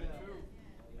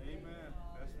 Amen.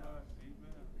 That's right.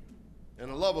 Amen.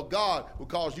 And the love of God will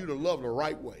cause you to love the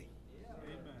right way.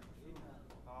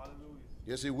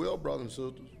 Yes, it will, brothers and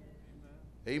sisters.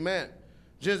 Amen.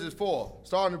 Genesis 4,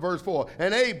 starting in verse 4.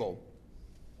 And Abel,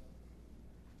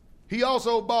 he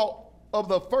also bought of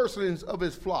the firstlings of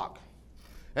his flock,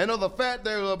 and of the fat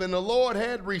thereof, and the Lord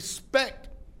had respect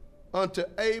unto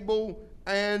Abel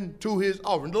and to his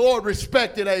offering. The Lord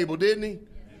respected Abel, didn't he? Amen.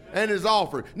 And his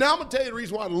offering. Now, I'm going to tell you the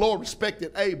reason why the Lord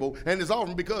respected Abel and his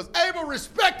offering, because Abel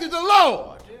respected the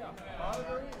Lord. Yeah.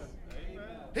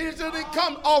 He just didn't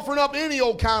come offering up any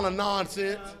old kind of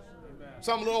nonsense. Amen.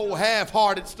 Some little old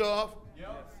half-hearted stuff. Yes,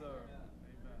 sir.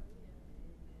 Amen.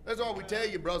 That's all we tell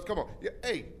you, brothers. Come on.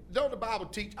 Hey, don't the Bible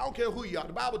teach? I don't care who you are.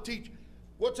 The Bible teach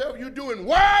whatever you do in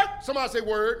word. Somebody say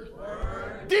word.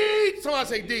 Word. Deed. Somebody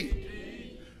say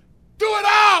deed. Do it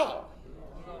all.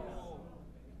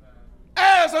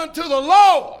 As unto the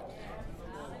Lord.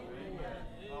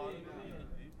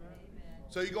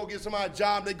 So you go get somebody a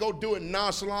job, they go do it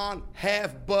nonchalant,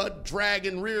 half butt,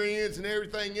 dragging rear ends and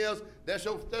everything else. That's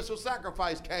your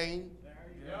sacrifice, Cain.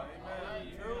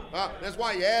 That's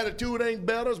why your attitude ain't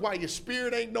better. That's why your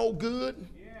spirit ain't no good.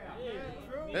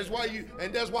 That's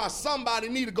why somebody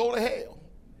need to go to hell.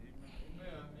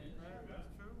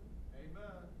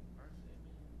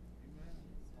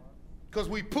 Because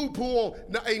we poo-poo on,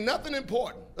 ain't nothing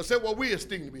important except what we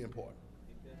esteem to be important.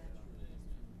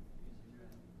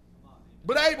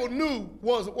 But Abel knew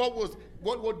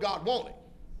what God wanted.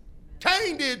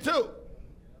 Cain did too.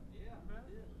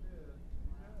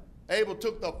 Abel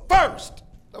took the first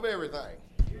of everything.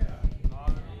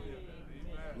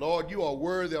 Lord, you are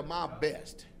worthy of my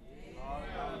best.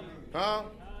 Huh?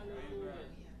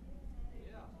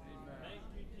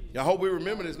 I hope we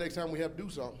remember this next time we have to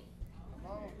do something.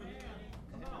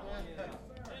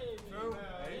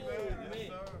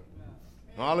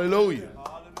 Hallelujah.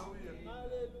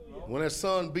 When that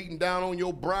sun beating down on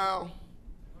your brow,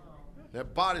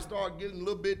 that body start getting a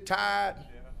little bit tired,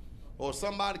 or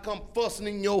somebody come fussing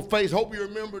in your face, hope you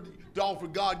remember to offer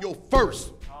God your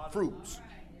first fruits.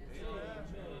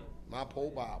 My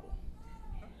poor Bible.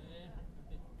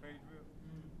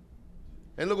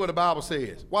 And look what the Bible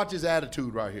says. Watch his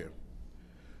attitude right here.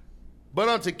 But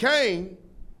unto Cain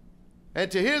and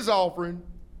to his offering,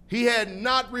 he had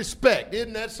not respect.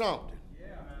 Isn't that something?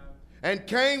 Yeah. And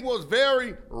Cain was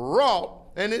very wroth,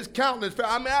 and his countenance fell.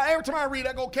 I mean, every time I read,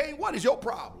 I go, Cain, what is your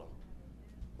problem?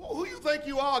 Well, who you think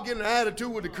you are getting an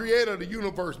attitude with the creator of the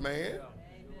universe, man? Yeah.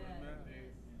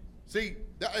 See,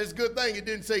 it's a good thing it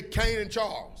didn't say Cain and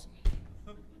Charles.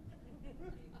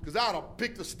 Because I'd have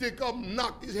picked a stick up and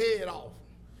knocked his head off.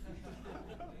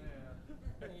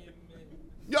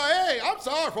 Yeah, hey, I'm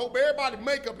sorry, folks, but everybody's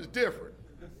makeup is different.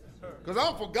 Because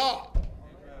I'm for God.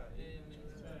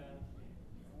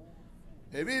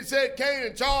 If it said Cain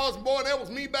and Charles, boy, that was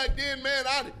me back then, man,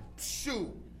 shoot.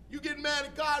 You get mad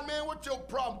at God, man, what's your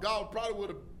problem? God probably would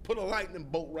have put a lightning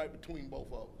bolt right between both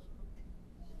of us.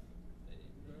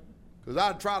 Because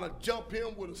I'd try to jump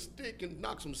him with a stick and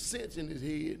knock some sense in his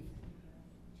head.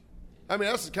 I mean,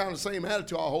 that's the kind of same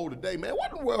attitude I hold today. Man,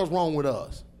 what in the world's wrong with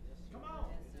us? Come on.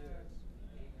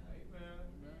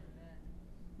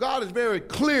 God is very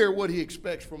clear what he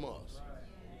expects from us.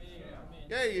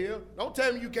 Yeah, yeah. Don't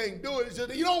tell me you can't do it. It's just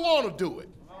that you don't want to do it.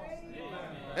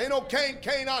 Ain't no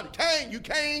Cain out.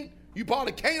 Cain, you part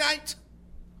of Cainites?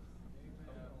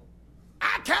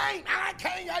 I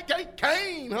can't.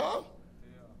 Cain, huh?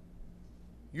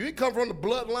 You didn't come from the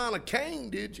bloodline of Cain,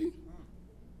 did you?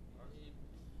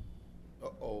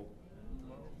 Uh-oh.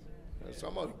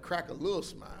 Somebody crack a little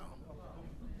smile.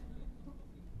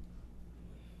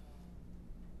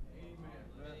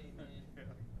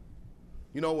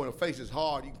 You know, when a face is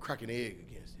hard, you can crack an egg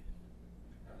against it.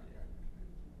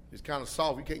 It's kind of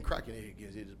soft. You can't crack an egg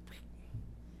against it. Just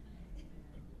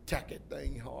tack that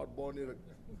thing hard, boy, and it'll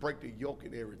break the yolk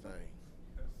and everything.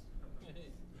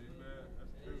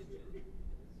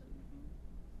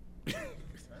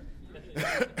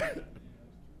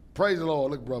 Praise the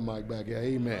Lord. Look, Brother Mike back here.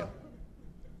 Amen.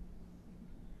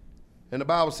 And the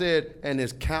Bible said, and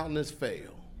his countenance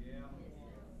fell.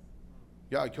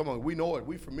 Y'all, come on. We know it.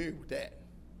 We're familiar with that.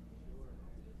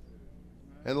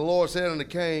 And the Lord said unto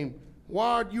Cain,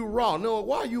 why are you wroth? No,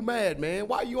 why are you mad, man?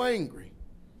 Why are you angry?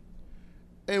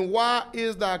 And why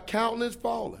is thy countenance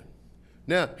fallen?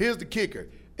 Now, here's the kicker.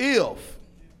 If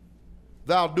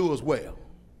thou doest well,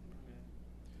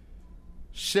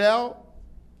 shall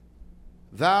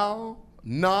thou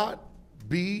not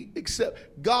be accepted?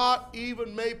 God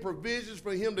even made provisions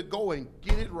for him to go and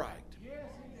get it right. Yes,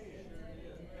 he did.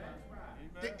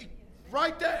 That's right.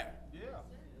 Right there. Yeah.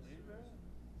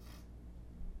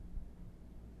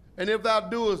 And if thou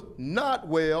doest not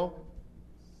well,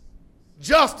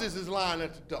 justice is lying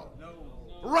at the door. No.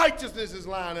 Righteousness is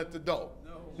lying at the door.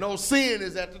 No, sin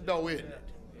is at the door, isn't it?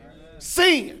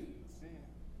 Sin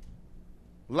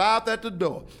lieth at the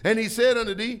door. And he said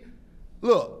unto thee,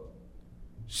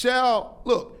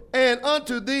 and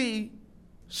unto thee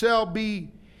shall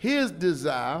be his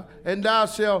desire, and thou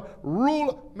shalt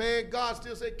rule. Man, God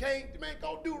still said, Cain, man,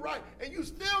 go do right. And you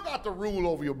still got to rule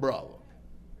over your brother.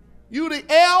 You the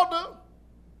elder.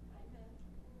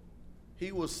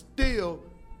 He was still,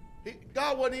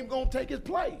 God wasn't even going to take his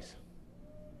place.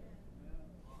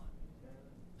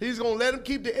 He's going to let him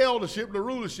keep the eldership, the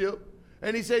rulership.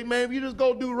 And he said, man, if you just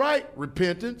go do right,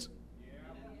 repentance.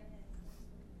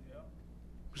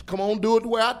 Just come on, do it the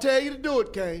way I tell you to do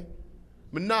it, Cain.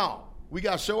 But no, we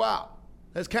got to show out.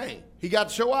 That's Cain. He got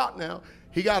to show out now.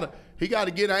 He got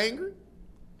to get angry.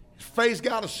 His face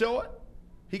got to show it.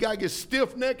 He got to get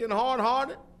stiff-necked and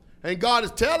hard-hearted. And God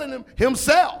is telling him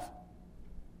himself.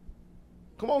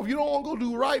 Come on, if you don't want to go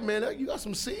do right, man, you got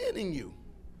some sin in you.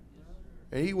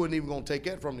 And he wasn't even going to take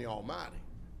that from the Almighty.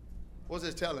 What's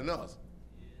this telling us?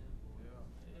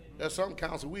 There's some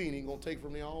counsel we ain't even going to take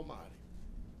from the Almighty.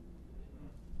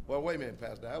 Well, wait a minute,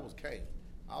 Pastor. That was Cain.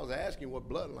 I was asking what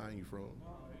bloodline you from.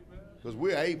 Because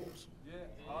we're Abels.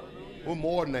 We're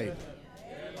more than Abel.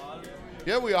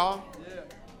 Yeah, we are.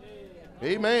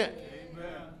 Amen.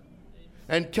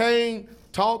 And Cain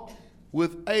talked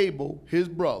with Abel, his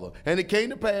brother. And it came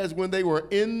to pass when they were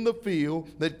in the field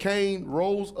that Cain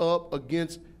rose up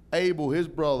against Abel, his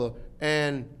brother,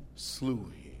 and slew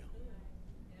him.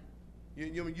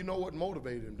 You know what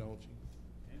motivated him, don't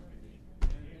you?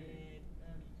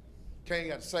 Cain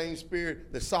got the same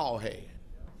spirit that Saul had.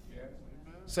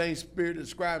 Same spirit that the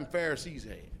scribes and Pharisees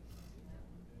had.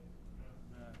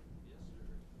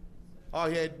 All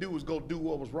he had to do was go do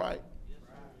what was right.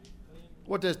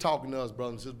 What that's talking to us,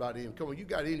 brothers and sisters, about him. Come on, you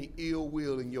got any ill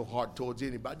will in your heart towards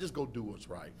anybody, just go do what's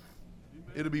right.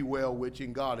 It'll be well with you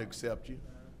and God will accept you.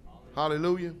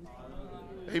 Hallelujah.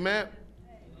 Amen.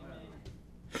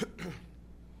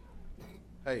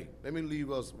 Hey, let me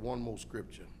leave us one more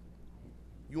scripture.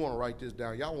 You want to write this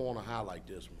down. Y'all want to highlight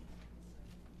this one.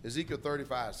 Ezekiel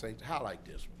 35, saints, highlight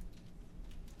this one.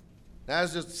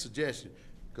 That's just a suggestion,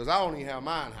 because I don't even have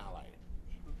mine highlighted.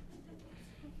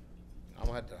 I'm going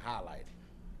to have to highlight it.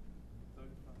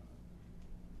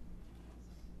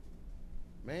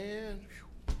 Man.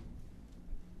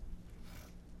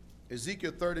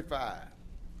 Ezekiel 35,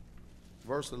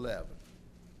 verse 11.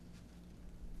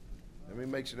 Let me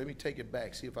make sure. Let me take it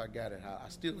back, see if I got it. I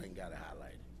still ain't got it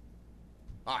highlighted.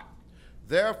 All right.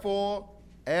 Therefore,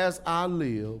 as I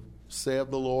live,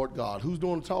 saith the Lord God. Who's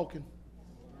doing the talking?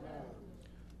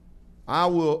 I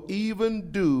will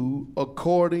even do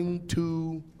according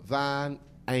to thine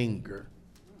anger.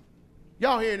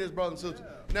 Y'all hearing this, brothers and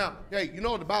sisters? Now, hey, you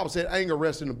know what the Bible said? Anger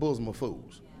rests in the bosom of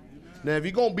fools. Now, if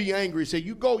you're going to be angry, say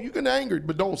you can anger,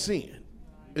 but don't sin.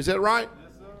 Is that right?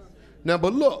 Now,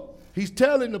 but look, he's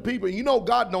telling the people, you know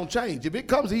God don't change. If it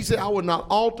comes, he said, I will not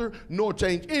alter nor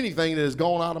change anything that has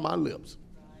gone out of my lips.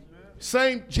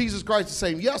 Same, Jesus Christ the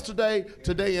same yesterday,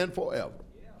 today, and forever.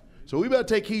 So we better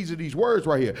take heed to these words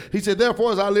right here. He said,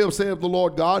 therefore, as I live, saith the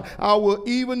Lord God, I will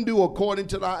even do according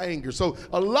to thy anger. So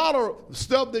a lot of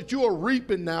stuff that you are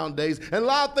reaping nowadays and a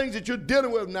lot of things that you're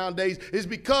dealing with nowadays is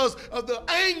because of the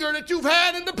anger that you've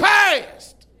had in the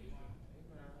past.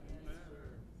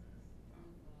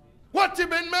 What you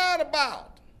been mad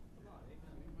about?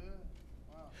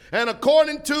 And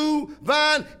according to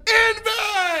thine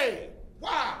envy.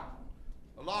 Wow.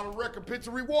 A lot of recompense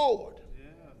and reward.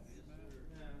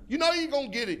 You know you're going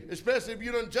to get it, especially if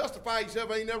you don't justify yourself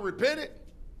and ain't never repented.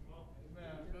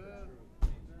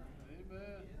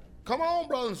 Come on,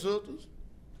 brothers and sisters.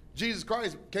 Jesus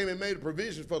Christ came and made a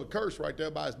provision for the curse right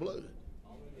there by his blood.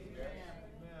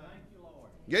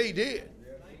 Yeah, he did.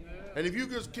 And if you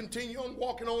just continue on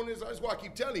walking on this, that's why I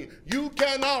keep telling you, you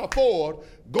cannot afford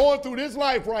going through this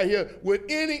life right here with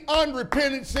any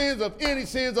unrepentant sins of any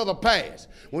sins of the past.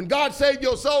 When God saved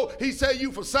your soul, he saved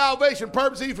you for salvation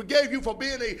purposes. He forgave you for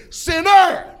being a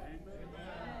sinner.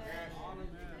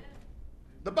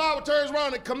 The Bible turns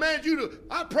around and commands you to,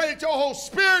 I pray that your whole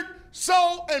spirit,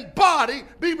 soul, and body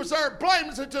be preserved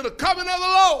blameless until the coming of the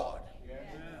Lord.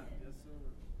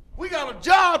 We got a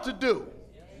job to do.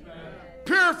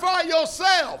 Purify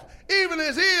yourself, even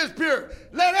as he is pure.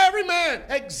 Let every man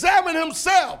examine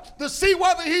himself to see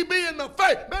whether he be in the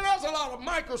faith. Man, that's a lot of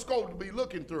microscope to be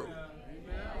looking through.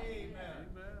 Amen.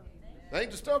 It ain't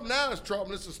the stuff now that's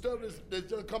trouble. It's the stuff that's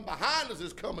going to come behind us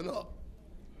that's coming up.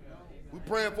 We're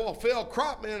praying for a failed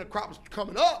crop, man. The crop is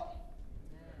coming up.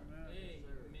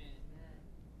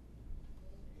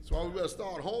 That's why we better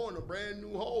start hoeing a brand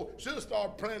new hole. Should have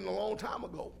started planting a long time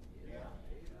ago.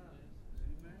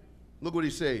 Look what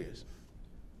he says.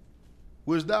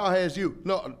 Which thou hast you.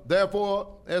 No,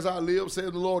 therefore, as I live,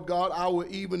 saith the Lord God, I will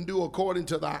even do according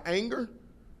to thy anger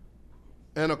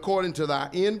and according to thy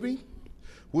envy,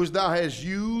 which thou hast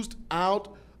used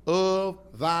out of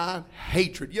thy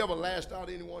hatred. You ever lashed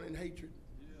out anyone in hatred?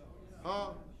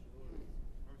 Huh?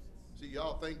 See,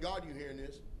 y'all, thank God you're hearing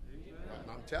this.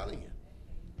 I'm telling you.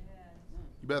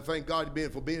 You better thank God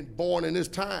for being born in this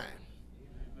time.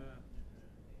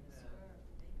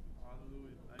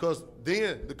 Because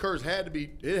then the curse had to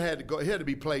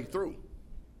be played through.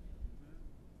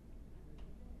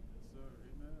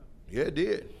 Yeah, it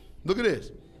did. Look at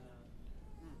this.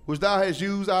 Which thou hast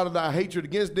used out of thy hatred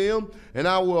against them, and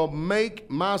I will make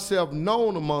myself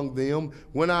known among them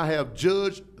when I have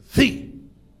judged thee.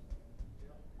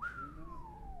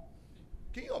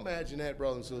 Can you imagine that,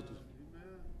 brothers and sisters?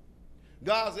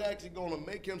 God's actually going to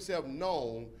make himself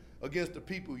known against the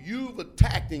people you've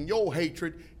attacked in your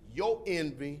hatred, your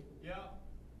envy. Yeah.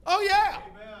 Oh, yeah.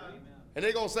 Amen. And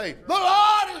they're going to say, the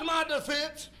Lord is my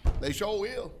defense. They sure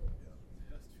will.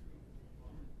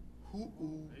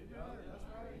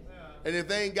 And if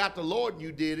they ain't got the Lord and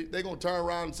you did it, they're going to turn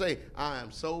around and say, I am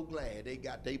so glad they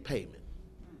got their payment.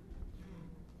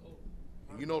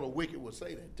 And you know the wicked will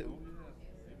say that too.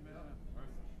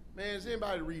 Man, does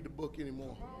anybody read the book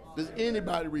anymore? Does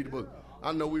anybody read the book?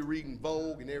 I know we're reading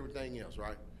Vogue and everything else,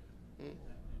 right?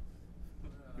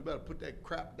 You better put that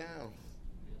crap down.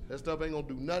 That stuff ain't going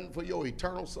to do nothing for your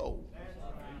eternal soul.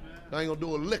 It ain't going to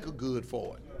do a lick of good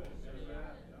for it.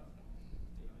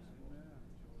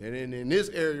 And in this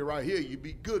area right here, you'd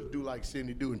be good to do like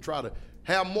Cindy do and try to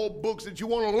have more books that you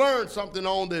want to learn something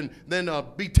on than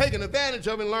be taken advantage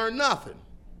of and learn nothing.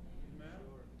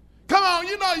 Come on,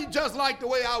 you know you just like the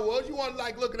way I was. You want to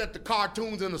like looking at the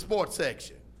cartoons in the sports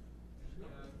section.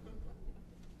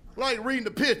 Like reading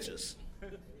the pictures.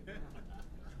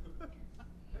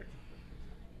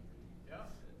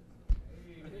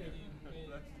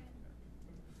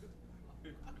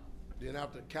 Then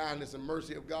after the kindness and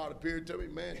mercy of God appeared to me,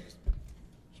 man,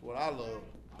 that's what I love.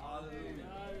 Hallelujah.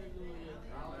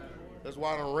 That's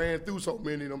why I done ran through so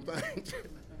many of them things.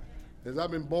 As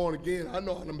I've been born again, I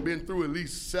know I done been through at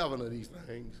least 7 of these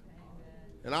things.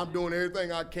 And I'm doing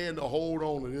everything I can to hold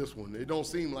on to this one. It don't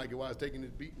seem like it while I was taking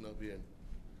this beating up here.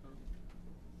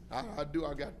 I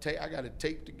got it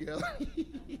taped together.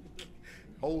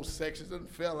 Whole sections done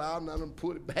fell out and I done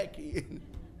put it back in.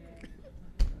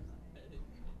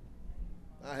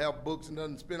 I have books and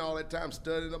done spend all that time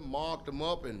studying them, marked them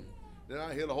up, and then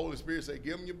I hear the Holy Spirit say,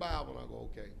 give them your Bible, and I go,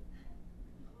 okay.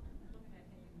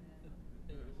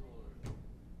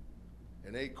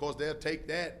 And they, of course, they'll take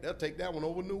that one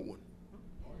over a new one.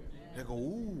 They go,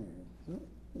 ooh, ooh,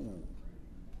 ooh,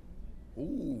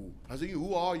 ooh. I said,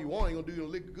 who are you on? Ain't gonna do you a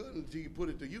lick good until you put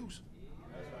it to use.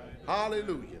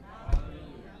 Hallelujah.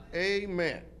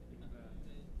 Amen.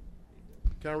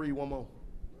 Can I read one more?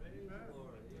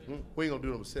 We ain't gonna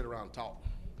do them but sit around and talk.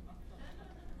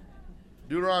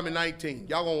 Deuteronomy 19.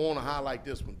 Y'all gonna want to highlight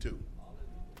this one too.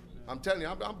 I'm telling you,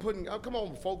 come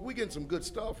on, folks. We getting some good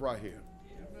stuff right here.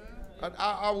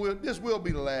 This will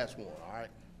be the last one, all right?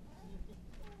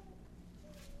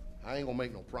 I ain't gonna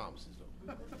make no promises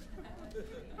though.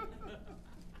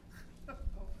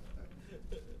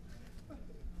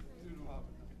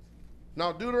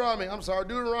 Now,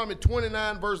 Deuteronomy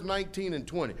 29, verse 19 and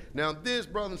 20. Now, this,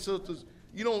 brothers and sisters,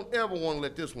 you don't ever want to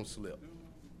let this one slip.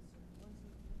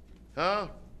 Huh?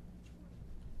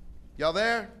 Y'all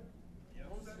there?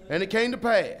 And it came to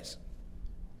pass,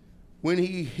 when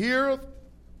he heareth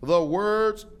the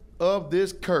words of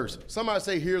this curse. Somebody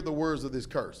say, hear the words of this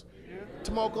curse.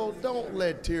 Tomoko, don't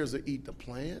let Tirzah eat the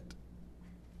plant.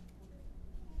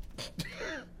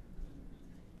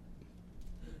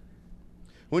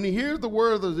 When he hears the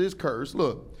words of this curse,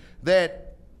 look,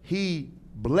 that he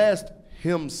blessed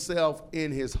himself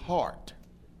in his heart.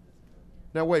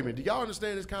 Now, wait a minute. Do y'all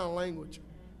understand this kind of language?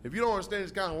 If you don't understand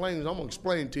this kind of language, I'm going to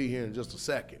explain it to you here in just a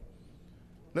second.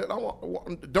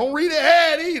 Don't read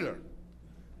ahead either.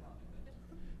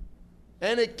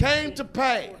 And it came to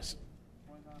pass,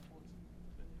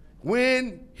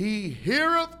 when he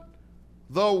heareth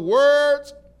the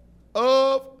words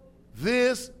of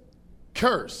this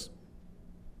curse,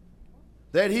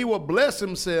 that he will bless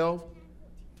himself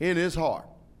in his heart,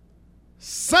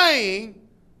 saying,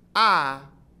 I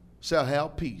shall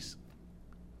have peace,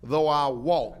 though I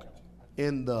walk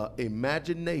in the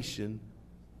imagination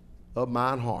of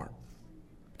mine heart,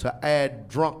 to add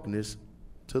drunkenness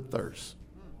to thirst.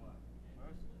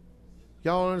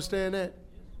 Y'all understand that?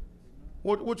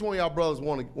 Which one of y'all brothers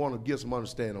want to get some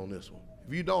understanding on this one?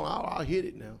 If you don't, I'll hit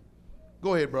it now.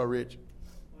 Go ahead, Brother Rich.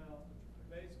 Well,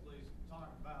 basically, he's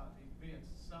talking about he's being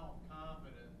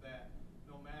self-confident that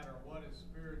no matter what his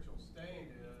spiritual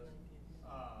state is,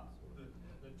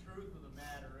 the truth of the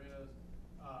matter is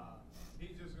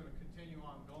he's just going to continue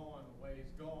on going the way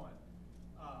he's going.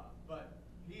 But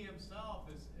he himself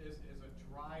is a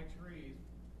dry tree.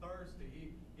 He's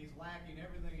thirsty. He's lacking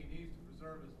everything he needs to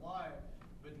preserve his life.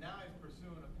 But now he's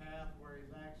pursuing a path where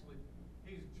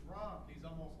he's drunk. He's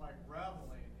almost like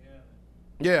reveling in it.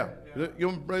 Yeah.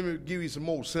 Let me give you some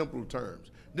more simple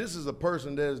terms. This is a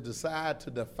person that has decided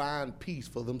to define peace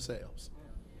for themselves.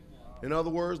 In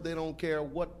other words, they don't care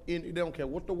what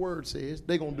the word says.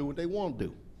 They're going to do what they want to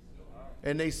do.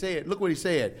 And they said, look what he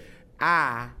said,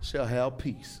 I shall have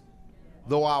peace,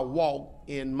 though I walk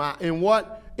in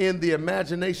the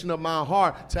imagination of my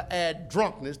heart, to add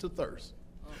drunkenness to thirst.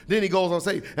 Then he goes on to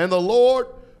say, and the Lord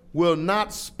will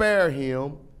not spare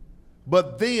him,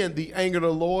 but then the anger of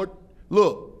the Lord,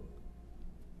 look,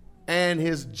 and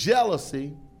his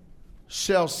jealousy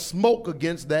shall smoke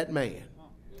against that man.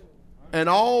 And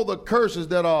all the curses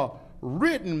that are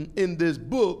written in this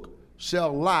book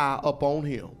shall lie upon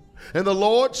him. And the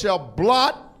Lord shall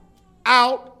blot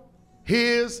out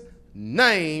his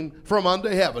name from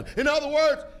under heaven. In other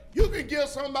words, you can give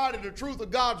somebody the truth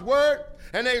of God's word,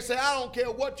 and they say, I don't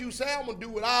care what you say, I'm going to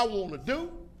do what I want to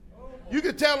do. You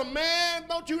can tell them, man,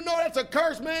 don't you know that's a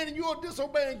curse, man, and you're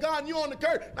disobeying God, and you're on the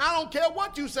curse. I don't care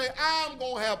what you say, I'm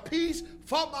going to have peace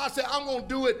for myself. I'm going to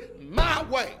do it my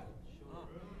way.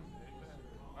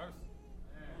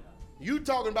 You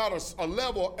talking about a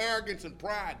level of arrogance and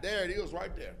pride. There it is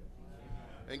right there.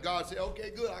 And God said,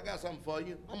 okay, good, I got something for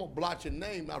you. I'm going to blot your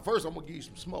name. Now, first I'm going to give you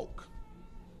some smoke.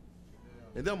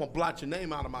 And then I'm going to blot your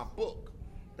name out of my book.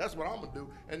 That's what I'm going to do.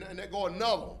 And there go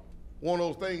another one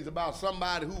of those things about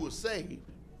somebody who was saved.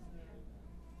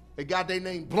 They got their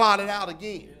name blotted out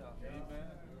again.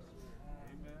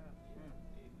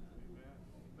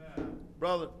 Amen.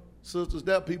 Brother, sisters,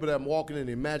 there are people that are walking in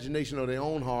the imagination of their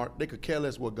own heart. They could care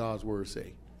less what God's word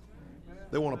say.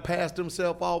 They want to pass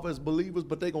themselves off as believers,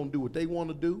 but they're going to do what they want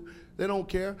to do. They don't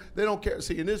care. They don't care.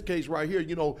 See, in this case right here,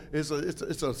 you know, it's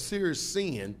a serious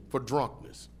sin for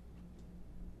drunkenness.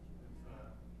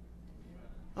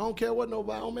 I don't care what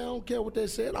nobody, I don't care what they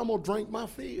said. I'm going to drink my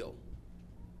fill.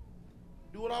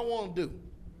 Do what I want to do.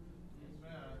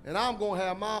 And I'm going to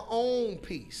have my own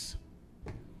peace.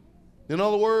 In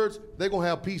other words, they're going to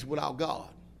have peace without God.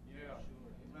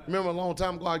 Remember a long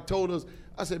time ago I told us,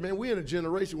 I said, man, we're in a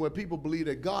generation where people believe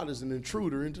that God is an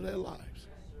intruder into their lives.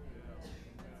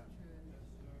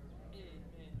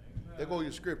 There go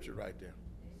your scripture right there.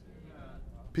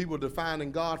 People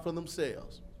defining God for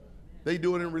themselves. They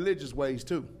do it in religious ways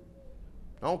too.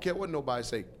 I don't care what nobody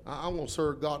say. I want to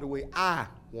serve God the way I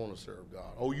want to serve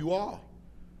God. Oh, you are?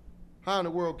 How in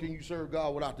the world can you serve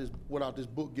God without this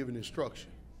book giving instruction?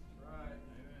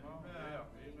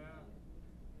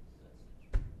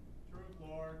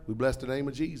 We bless the name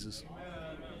of Jesus.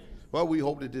 Amen. Well, we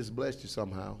hope that this blessed you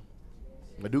somehow.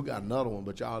 I do got another one,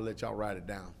 but I'll let y'all write it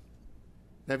down.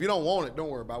 Now, if you don't want it, don't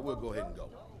worry about it. We'll go ahead and go.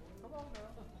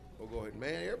 We'll go ahead.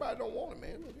 Man, everybody don't want it,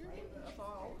 man.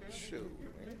 Shoot,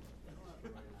 man.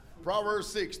 Proverbs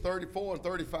 6, 34 and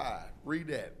 35. Read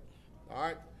that. All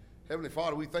right. Heavenly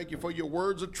Father, we thank you for your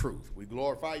words of truth. We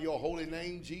glorify your holy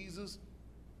name, Jesus.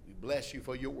 We bless you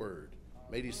for your word.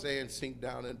 May these sayings sink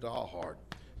down into our heart.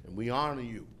 And we honor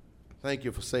you. Thank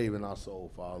you for saving our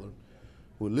soul, Father.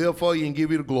 We'll live for you and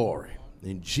give you the glory.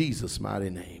 In Jesus' mighty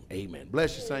name, amen.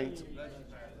 Bless you, saints.